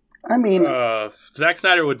 I mean, Zack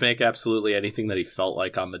Snyder would make absolutely anything that he felt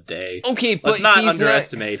like on the day. Okay, but let's not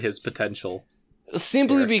underestimate his potential.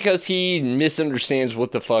 Simply because he misunderstands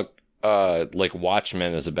what the fuck like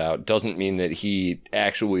Watchmen is about doesn't mean that he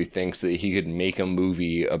actually thinks that he could make a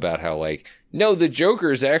movie about how, like, no, the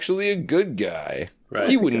Joker is actually a good guy. Right.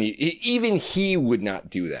 He wouldn't even he would not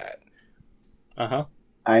do that. Uh-huh.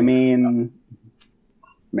 I mean,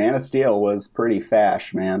 Man of Steel was pretty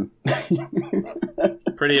fash, man.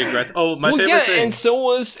 Pretty aggressive. Oh, my favorite thing. And so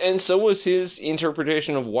was his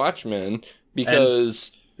interpretation of Watchmen,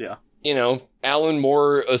 because you know, Alan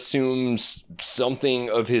Moore assumes something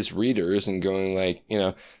of his readers and going like, you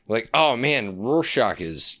know, like, oh man, Rorschach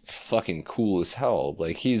is fucking cool as hell.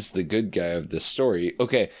 Like, he's the good guy of this story.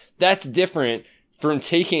 Okay, that's different from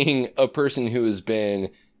taking a person who has been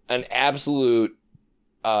an absolute,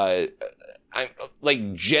 like,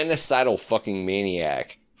 genocidal fucking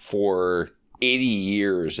maniac for 80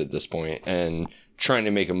 years at this point and trying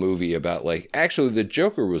to make a movie about, like, actually the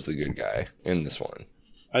Joker was the good guy in this one.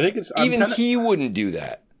 I think it's he wouldn't do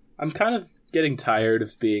that. I'm kind of getting tired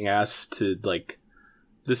of being asked to, like,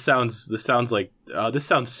 this sounds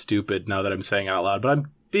stupid now that I'm saying it out loud, but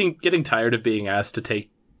I'm getting tired of being asked to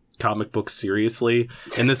take comic books seriously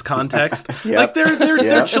in this context. Yep. Like,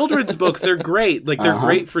 they're children's books. They're great. Like, they're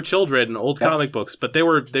great for children, old comic books, but they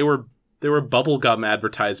were bubblegum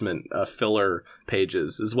advertisement filler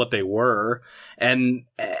pages is what they were. And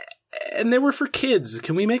they were for kids.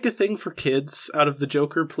 Can we make a thing for kids out of the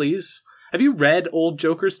Joker, please? Have you read old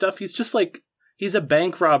Joker stuff? He's just like, he's a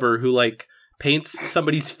bank robber who, like, paints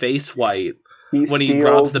somebody's face white when he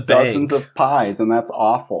robs the bank. Dozens of pies, and that's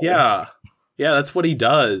awful. Yeah, that's what he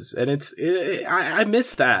does, and I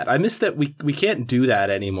miss that. I miss that we can't do that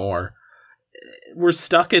anymore. We're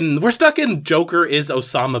stuck in Joker is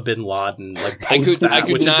Osama bin Laden, like,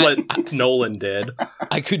 which is what Nolan did.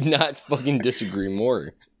 I could not fucking disagree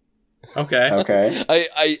more. Okay.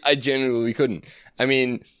 I genuinely couldn't. I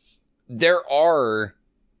mean, there are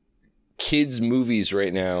kids' movies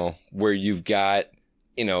right now where you've got,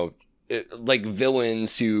 you know, like,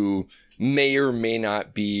 villains who may or may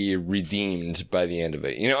not be redeemed by the end of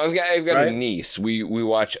it. You know, I've got a niece. We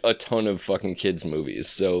watch a ton of fucking kids' movies.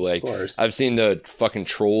 So, like, I've seen the fucking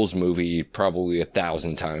Trolls movie probably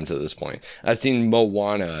 1,000 times at this point. I've seen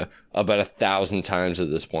Moana about 1,000 times at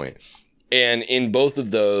this point. And in both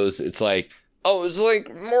of those, it's like, oh, it's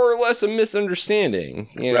like more or less a misunderstanding.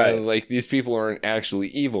 You know, like, these people aren't actually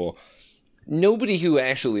evil. Nobody who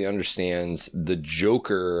actually understands the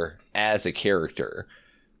Joker as a character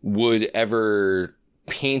would ever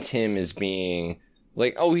paint him as being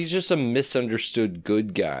like, oh, he's just a misunderstood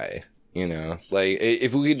good guy. You know, like,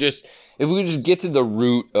 if we could just get to the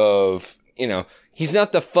root of, you know, he's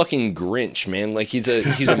not the fucking Grinch, man. Like, he's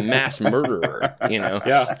a mass murderer, you know?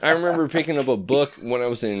 Yeah. I remember picking up a book when I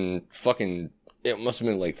was in fucking, it must have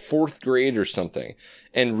been like 4th grade or something,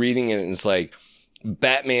 and reading it, and it's like,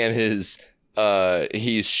 Batman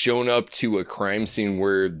he's shown up to a crime scene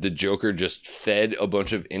where the Joker just fed a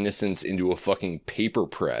bunch of innocents into a fucking paper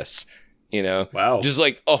press, you know? Wow. Just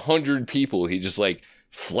like 100 people. He just, like,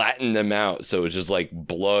 flatten them out, so it's just like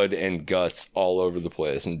blood and guts all over the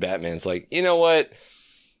place, and Batman's like, you know what,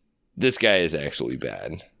 this guy is actually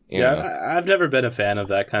bad, I've never been a fan of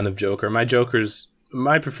that kind of Joker.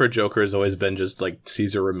 My preferred Joker has always been just like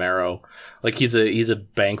Cesar Romero. Like he's a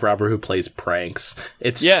bank robber who plays pranks.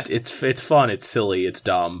 It's fun, it's silly, it's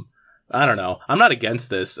dumb. I don't know. I'm not against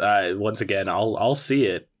this. Once again, I'll see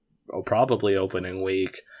it. Probably opening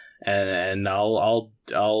week, and I'll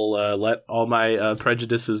let all my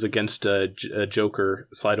prejudices against Joker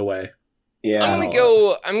slide away. Yeah, I'm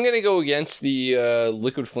gonna go against the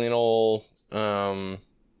liquid flannel. What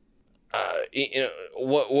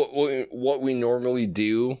we normally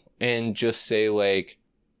do, and just say like,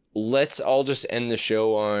 let's all just end the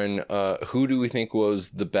show on who do we think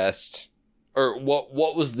was the best, or what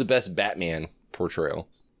was the best Batman portrayal?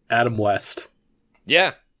 Adam West.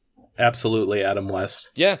 Yeah, absolutely, Adam West.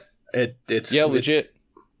 Yeah, it's legit.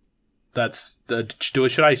 That's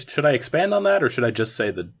should I expand on that, or should I just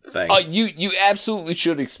say the thing? You absolutely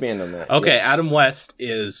should expand on that. Okay, yes. Adam West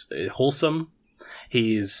is wholesome.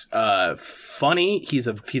 He's funny. He's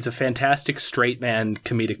a fantastic straight man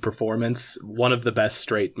comedic performance. One of the best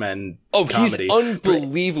straight men. Oh, comedy. He's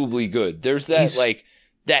unbelievably good. There's that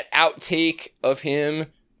that outtake of him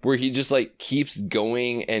where he just like keeps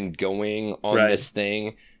going and going on this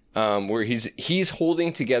thing, where he's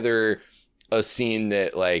holding together a scene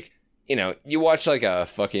that like, you know, you watch like a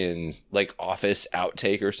fucking like Office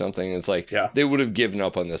outtake or something. It's like they would have given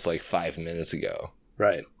up on this like 5 minutes ago.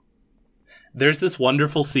 Right. There's this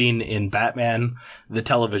wonderful scene in Batman, the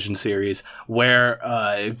television series, where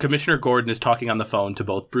Commissioner Gordon is talking on the phone to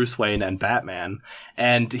both Bruce Wayne and Batman,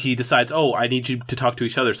 and he decides, I need you to talk to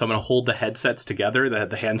each other, so I'm going to hold the headsets together,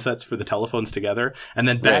 the handsets for the telephones together, and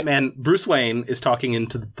then Bruce Wayne is talking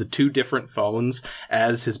into the two different phones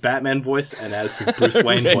as his Batman voice and as his Bruce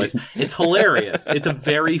Wayne voice. It's hilarious. It's a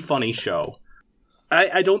very funny show.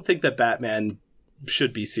 I don't think that Batman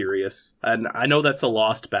should be serious, and I know that's a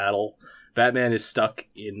lost battle. Batman is stuck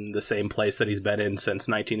in the same place that he's been in since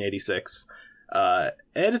 1986. And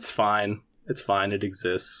it's fine. It's fine. It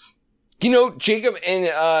exists. You know, Jacob, and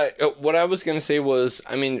what I was going to say was,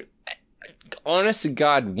 I mean, honest to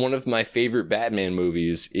God, one of my favorite Batman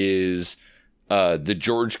movies is the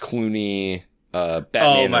George Clooney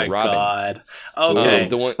Batman and Robin. Oh my God. Okay.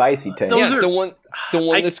 The one, spicy take. Yeah, the one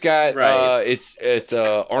that's got it's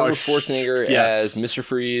Arnold Schwarzenegger as Mr.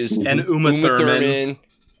 Freeze and Uma Thurman.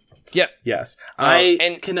 Yep. Yes.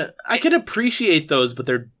 I can appreciate those, but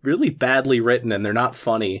they're really badly written and they're not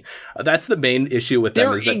funny. That's the main issue with them.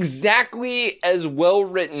 They're exactly as well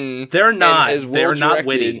written. They're not. As well they're not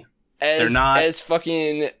witty. They're not as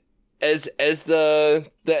fucking as the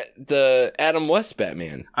Adam West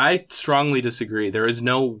Batman. I strongly disagree. There is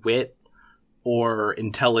no wit or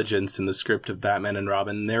intelligence in the script of Batman and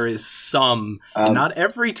Robin. There is some, and not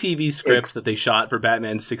every TV script that they shot for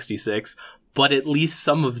Batman 66. But at least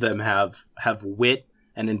some of them have wit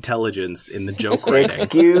and intelligence in the joke writing.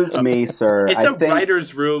 Excuse me, sir. It's a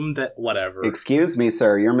writer's room that whatever. Excuse me,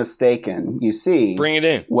 sir. You're mistaken. You see, bring it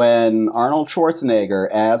in. When Arnold Schwarzenegger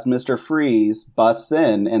as Mr. Freeze busts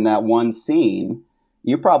in that one scene,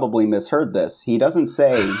 you probably misheard this. He doesn't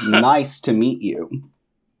say "nice to meet you."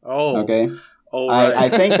 Oh, okay. Oh, right. I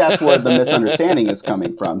think that's where the misunderstanding is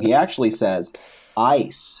coming from. He actually says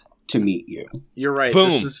 "ice to meet you." You're right. Boom.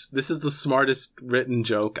 This is the smartest written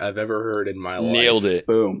joke I've ever heard in my life. Nailed it.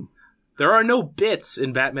 Boom. There are no bits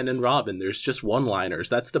in Batman and Robin. There's just one-liners.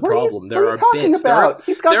 That's the problem. What are you talking bits. About?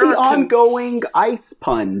 He's got the ongoing ice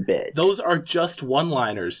pun bit. Those are just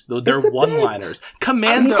one-liners. They're one-liners.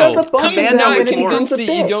 Commando. Commando. I'm convinced that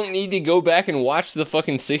you don't need to go back and watch the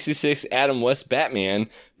fucking 66 Adam West Batman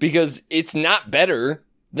because it's not better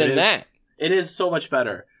than that. It is so much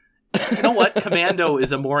better. You know what? Commando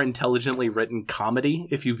is a more intelligently written comedy,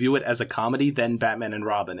 if you view it as a comedy, than Batman and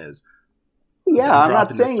Robin is. Yeah, I'm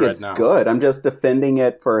not saying it's good. I'm just defending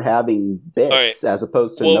it for having bits as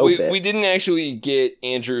opposed to no bits. We didn't actually get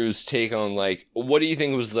Andrew's take on, like, what do you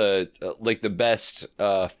think was the best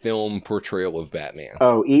film portrayal of Batman?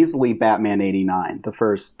 Oh, easily Batman 89, the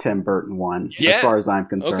first Tim Burton one, as far as I'm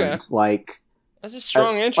concerned. Okay. Like, that's a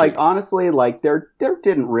strong entry. Like, honestly, like, there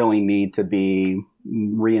didn't really need to be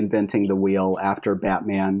reinventing the wheel after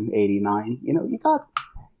Batman 89. You know, you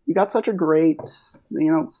got such a great,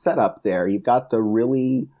 setup there. You've got the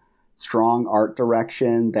really strong art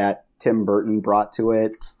direction that Tim Burton brought to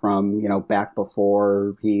it from, back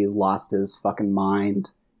before he lost his fucking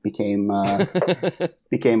mind, became a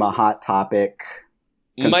hot topic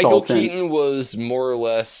consultant. Michael Keaton was more or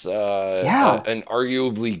less an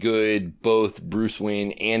arguably good both Bruce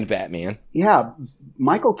Wayne and Batman. Yeah,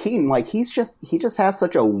 Michael Keaton, like he just has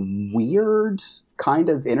such a weird kind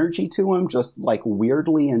of energy to him, just like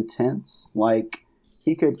weirdly intense. Like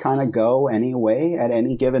he could kind of go any way at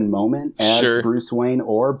any given moment as Sure. Bruce Wayne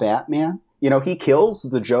or Batman. You know, he kills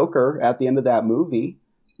the Joker at the end of that movie.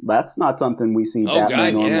 That's not something we see Oh Batman God,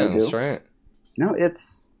 yeah, normally do. that's right. No, it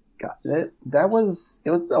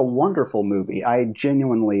was a wonderful movie. I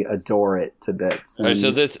genuinely adore it to bits. All right, so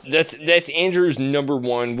And that's Andrew's number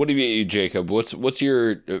one. What about you, Jacob? What's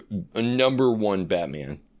your number one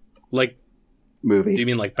Batman? Like, movie. do you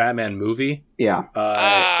mean like Batman movie? Yeah.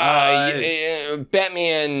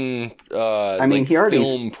 Batman. I mean, like he already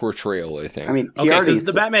film portrayal. I think. I mean, he Okay, already because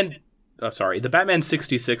the Batman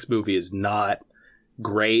 66 movie is not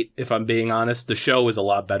great, if I'm being honest. The show is a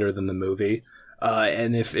lot better than the movie.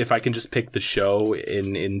 And if I can just pick the show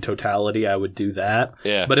in totality, I would do that.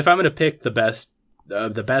 Yeah. But if I'm going to pick the best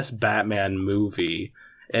Batman movie,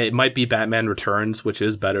 it might be Batman Returns, which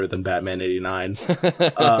is better than Batman 89.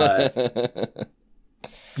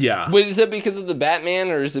 Yeah. But is that because of the Batman,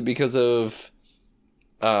 or is it because of?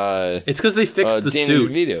 It's because they fixed the Danny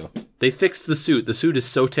suit. DeVito. They fixed the suit. The suit is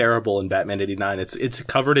so terrible in Batman 89. It's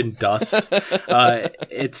covered in dust.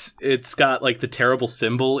 It's got like the terrible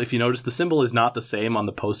symbol. If you notice, the symbol is not the same on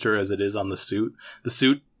the poster as it is on the suit. The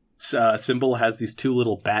suit symbol has these two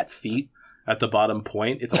little bat feet at the bottom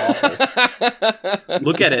point. It's awful.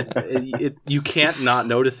 Look at it. You can't not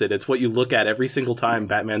notice it. It's what you look at every single time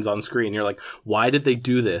Batman's on screen. You're like, why did they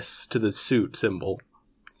do this to the suit symbol?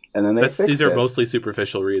 and then they fixed These are it. mostly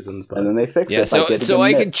superficial reasons, but And then they fixed Yeah, it. by so getting so a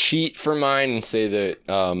I nit. could cheat for mine and say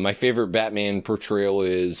that my favorite Batman portrayal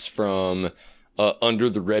is from Under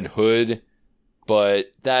the Red Hood,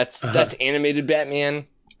 but that's animated Batman.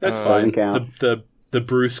 that's Doesn't fine. count. The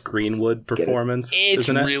Bruce Greenwood performance, It's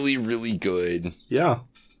isn't it? really, really good. Yeah,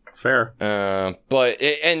 fair.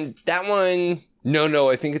 And that one, no,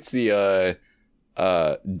 I think it's the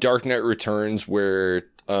Dark Knight Returns where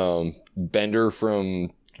Bender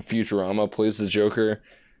from Futurama plays the Joker.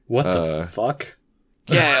 What the fuck?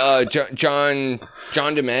 Yeah, John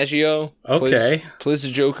DiMaggio plays the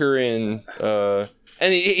Joker and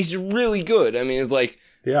he's really good. I mean, it's like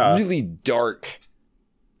really dark.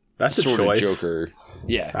 That's a sort choice. of Joker.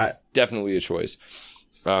 Yeah, definitely a choice.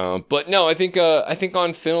 But no, I think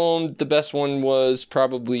on film the best one was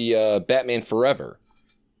probably Batman Forever,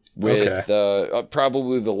 with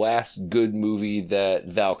probably the last good movie that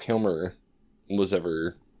Val Kilmer was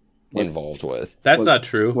ever involved with. That's not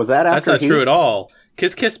true. Was that That's after not he- true at all.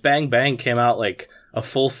 Kiss Kiss Bang Bang came out like a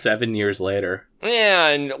full 7 years later. Yeah,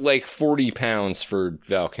 and like 40 pounds for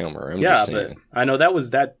Val Kilmer. I'm just saying. But I know that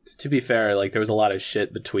was that. To be fair, like there was a lot of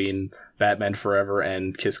shit between Batman Forever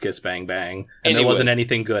and Kiss Kiss Bang Bang, and there wasn't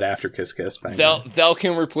anything good after Kiss Kiss Bang Bang. Val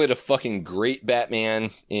Kilmer played a fucking great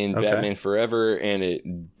Batman in Batman Forever, and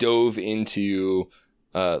it dove into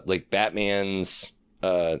like Batman's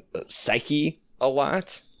psyche a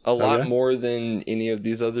lot more than any of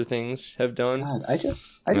these other things have done. God, I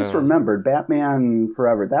just remembered Batman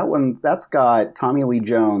Forever. That's got Tommy Lee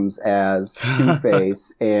Jones as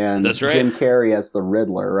Two-Face and That's right. Jim Carrey as the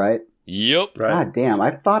Riddler, right? Yep. God damn,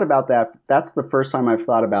 I've thought about that. That's the first time I've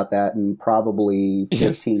thought about that in probably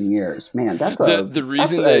 15 years. Man, that's a very the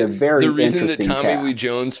reason that interesting Tommy Lee cast.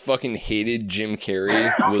 Jones fucking hated Jim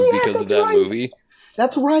Carrey was because of that movie.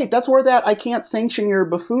 That's right. That's where that "I can't sanction your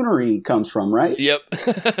buffoonery" comes from, right? Yep.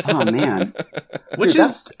 Oh man, Which Dude,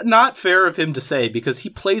 is not fair of him to say because he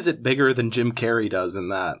plays it bigger than Jim Carrey does in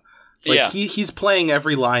that. Like he's playing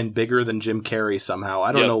every line bigger than Jim Carrey somehow.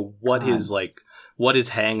 I don't know what his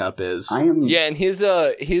hang up is. Yeah, and his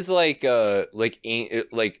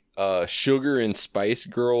Sugar and Spice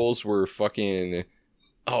Girls were fucking.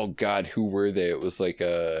 Oh God, who were they? It was like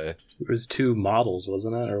It was two models,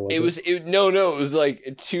 wasn't it? Or was it was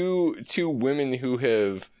like two women who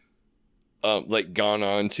have like gone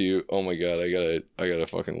on to. Oh my God, I gotta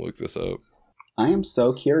fucking look this up. I am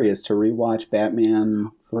so curious to rewatch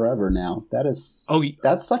Batman Forever now.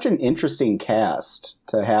 That's such an interesting cast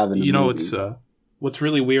to have in a movie. What's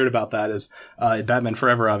really weird about that is in Batman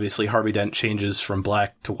Forever, obviously Harvey Dent changes from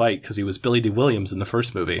black to white because he was Billy D. Williams in the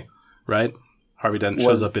first movie, right? Harvey Dent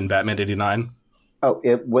shows up in Batman 89. Oh,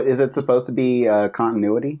 is it supposed to be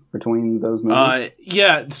continuity between those movies?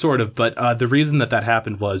 Yeah, sort of. But the reason that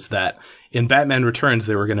happened was that in Batman Returns,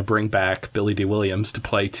 they were going to bring back Billy D. Williams to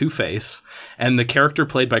play Two-Face. And the character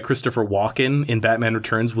played by Christopher Walken in Batman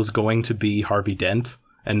Returns was going to be Harvey Dent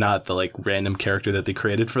and not the like random character that they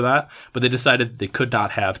created for that. But they decided they could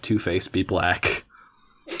not have Two-Face be black.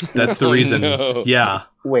 That's the reason. No. Yeah.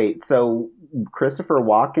 Wait, so Christopher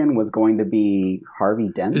Walken was going to be Harvey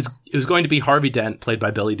Dent? It was going to be Harvey Dent, played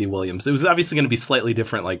by Billy D. Williams. It was obviously going to be slightly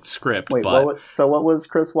different, like, script. Wait, but what was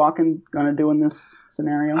Chris Walken going to do in this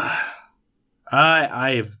scenario?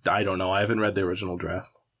 I don't know. I haven't read the original draft.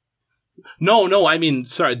 No, I mean,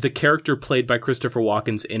 sorry, the character played by Christopher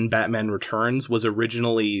Walken in Batman Returns was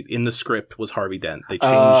originally, in the script, was Harvey Dent. They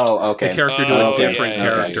changed the character to a different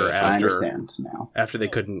character I understand now. After they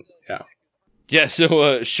couldn't, Yeah,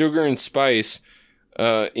 so Sugar and Spice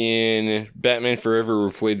in Batman Forever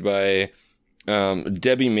were played by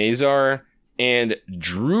Debbie Mazar and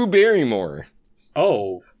Drew Barrymore.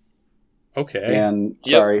 Oh, okay. And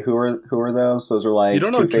sorry, who are those? Those are like you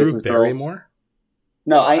don't know Two-Face's Drew Barrymore? Girls?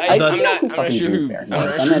 No, I'm not sure who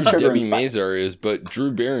Debbie Mazar is, but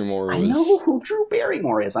Drew Barrymore was... I know who Drew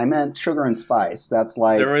Barrymore is. I meant Sugar and Spice. That's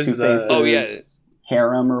like Two-Face's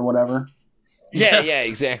harem or whatever. Yeah,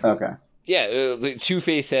 exactly. Okay. Yeah, the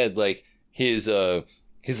Two-Face had like his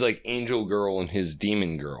like angel girl and his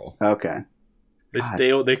demon girl. Okay.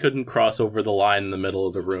 They couldn't cross over the line in the middle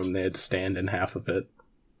of the room. They had to stand in half of it.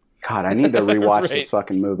 God, I need to rewatch this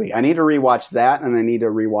fucking movie. I need to rewatch that, and I need to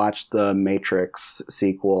rewatch the Matrix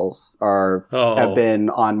sequels. Have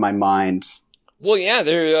been on my mind. Well, yeah,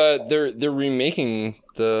 they're remaking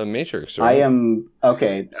the Matrix. Right? I am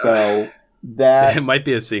okay. So that it might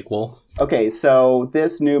be a sequel. Okay, so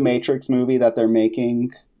this new Matrix movie that they're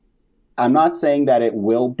making, I'm not saying that it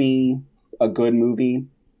will be a good movie.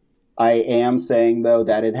 I am saying though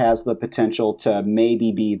that it has the potential to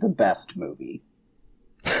maybe be the best movie.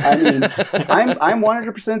 I mean, I'm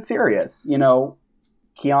 100% serious. You know,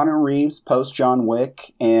 Keanu Reeves post John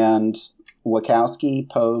Wick and Wachowski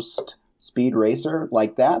post Speed Racer,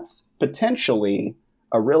 like that's potentially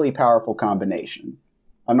a really powerful combination.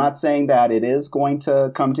 I'm not saying that it is going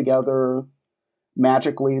to come together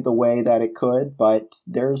magically the way that it could, but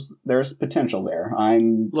there's potential there.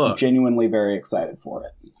 I'm genuinely very excited for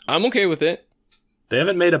it. I'm okay with it. They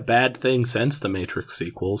haven't made a bad thing since the Matrix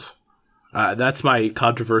sequels. That's my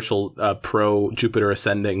controversial pro Jupiter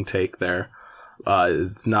Ascending take there.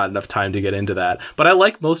 Not enough time to get into that. But I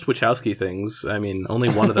like most Wachowski things. I mean, only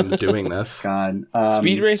one of them is doing this. God.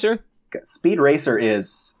 Speed Racer? Speed Racer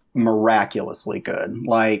is miraculously good.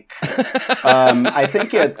 Like, I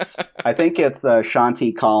think it's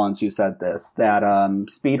Shanti Collins who said this, that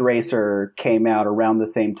Speed Racer came out around the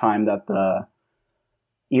same time that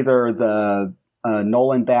either the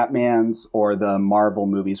Nolan Batmans or the Marvel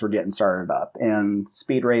movies were getting started up, and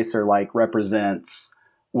Speed Racer like represents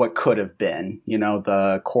what could have been, you know,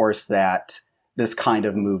 the course that this kind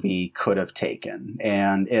of movie could have taken.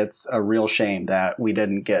 And it's a real shame that we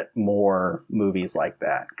didn't get more movies like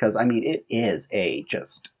that, because I mean it is a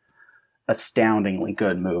just astoundingly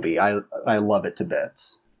good movie. I love it to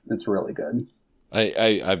bits. It's really good.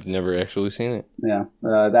 I've never actually seen it. Yeah,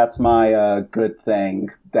 that's my good thing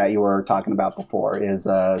that you were talking about before is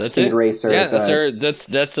Speed Racer. Yeah, that's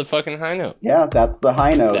the fucking high note. Yeah, that's the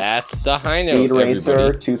high note. That's the high note. Speed Racer,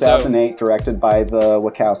 everybody. 2008, directed by the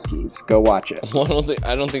Wachowskis. Go watch it. Well,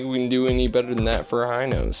 I don't think we can do any better than that for a high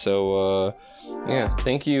note. So, yeah,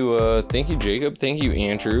 thank you, Jacob. Thank you,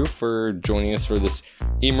 Andrew, for joining us for this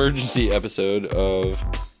emergency episode of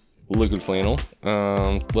Liquid Flannel.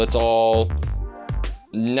 Let's all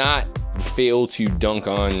not fail to dunk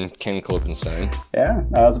on Ken Klippenstein. Yeah,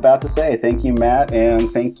 I was about to say thank you, Matt,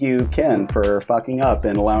 and thank you, Ken, for fucking up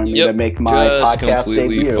and allowing me to make my podcast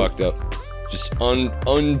completely debut. Fucked up. Just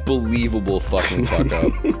unbelievable fucking fuck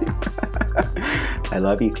up. I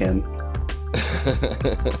love you, Ken.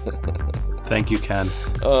 Thank you, Ken.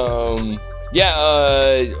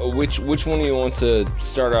 Yeah, which one do you want to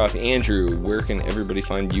start off? Andrew, where can everybody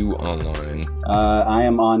find you online? I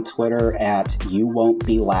am on Twitter at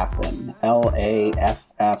YouWon'tBeLaughin',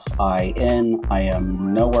 LAFFIN. I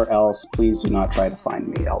am nowhere else. Please do not try to find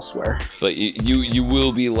me elsewhere. But you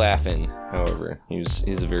will be laughing, however. He's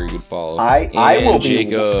a very good follow. I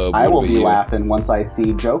will be laughing once I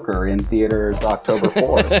see Joker in theaters October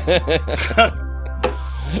 4th.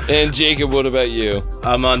 And Jacob, what about you?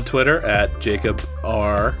 I'm on Twitter at Jacob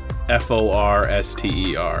R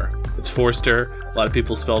Forster. It's Forster. A lot of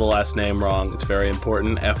people spell the last name wrong. It's very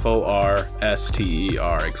important. Forster.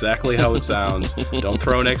 Exactly how it sounds. Don't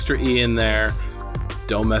throw an extra E in there.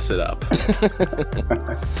 Don't mess it up.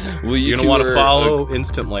 Well, you're going to want to follow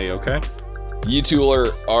instantly, okay? You two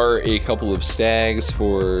are a couple of stags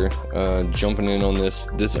for jumping in on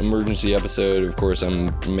this emergency episode. Of course,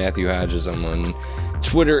 I'm Matthew Hodges. I'm on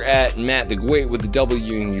Twitter at Matt the Great with the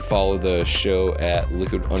W, and you follow the show at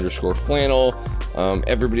liquid_flannel.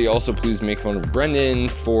 Everybody also please make fun of Brendan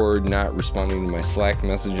for not responding to my Slack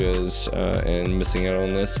messages and missing out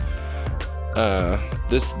on this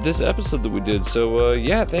episode that we did. So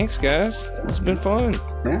yeah, thanks guys. It's been fun.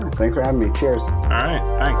 Yeah, thanks for having me. Cheers. All right.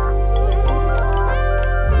 Thanks.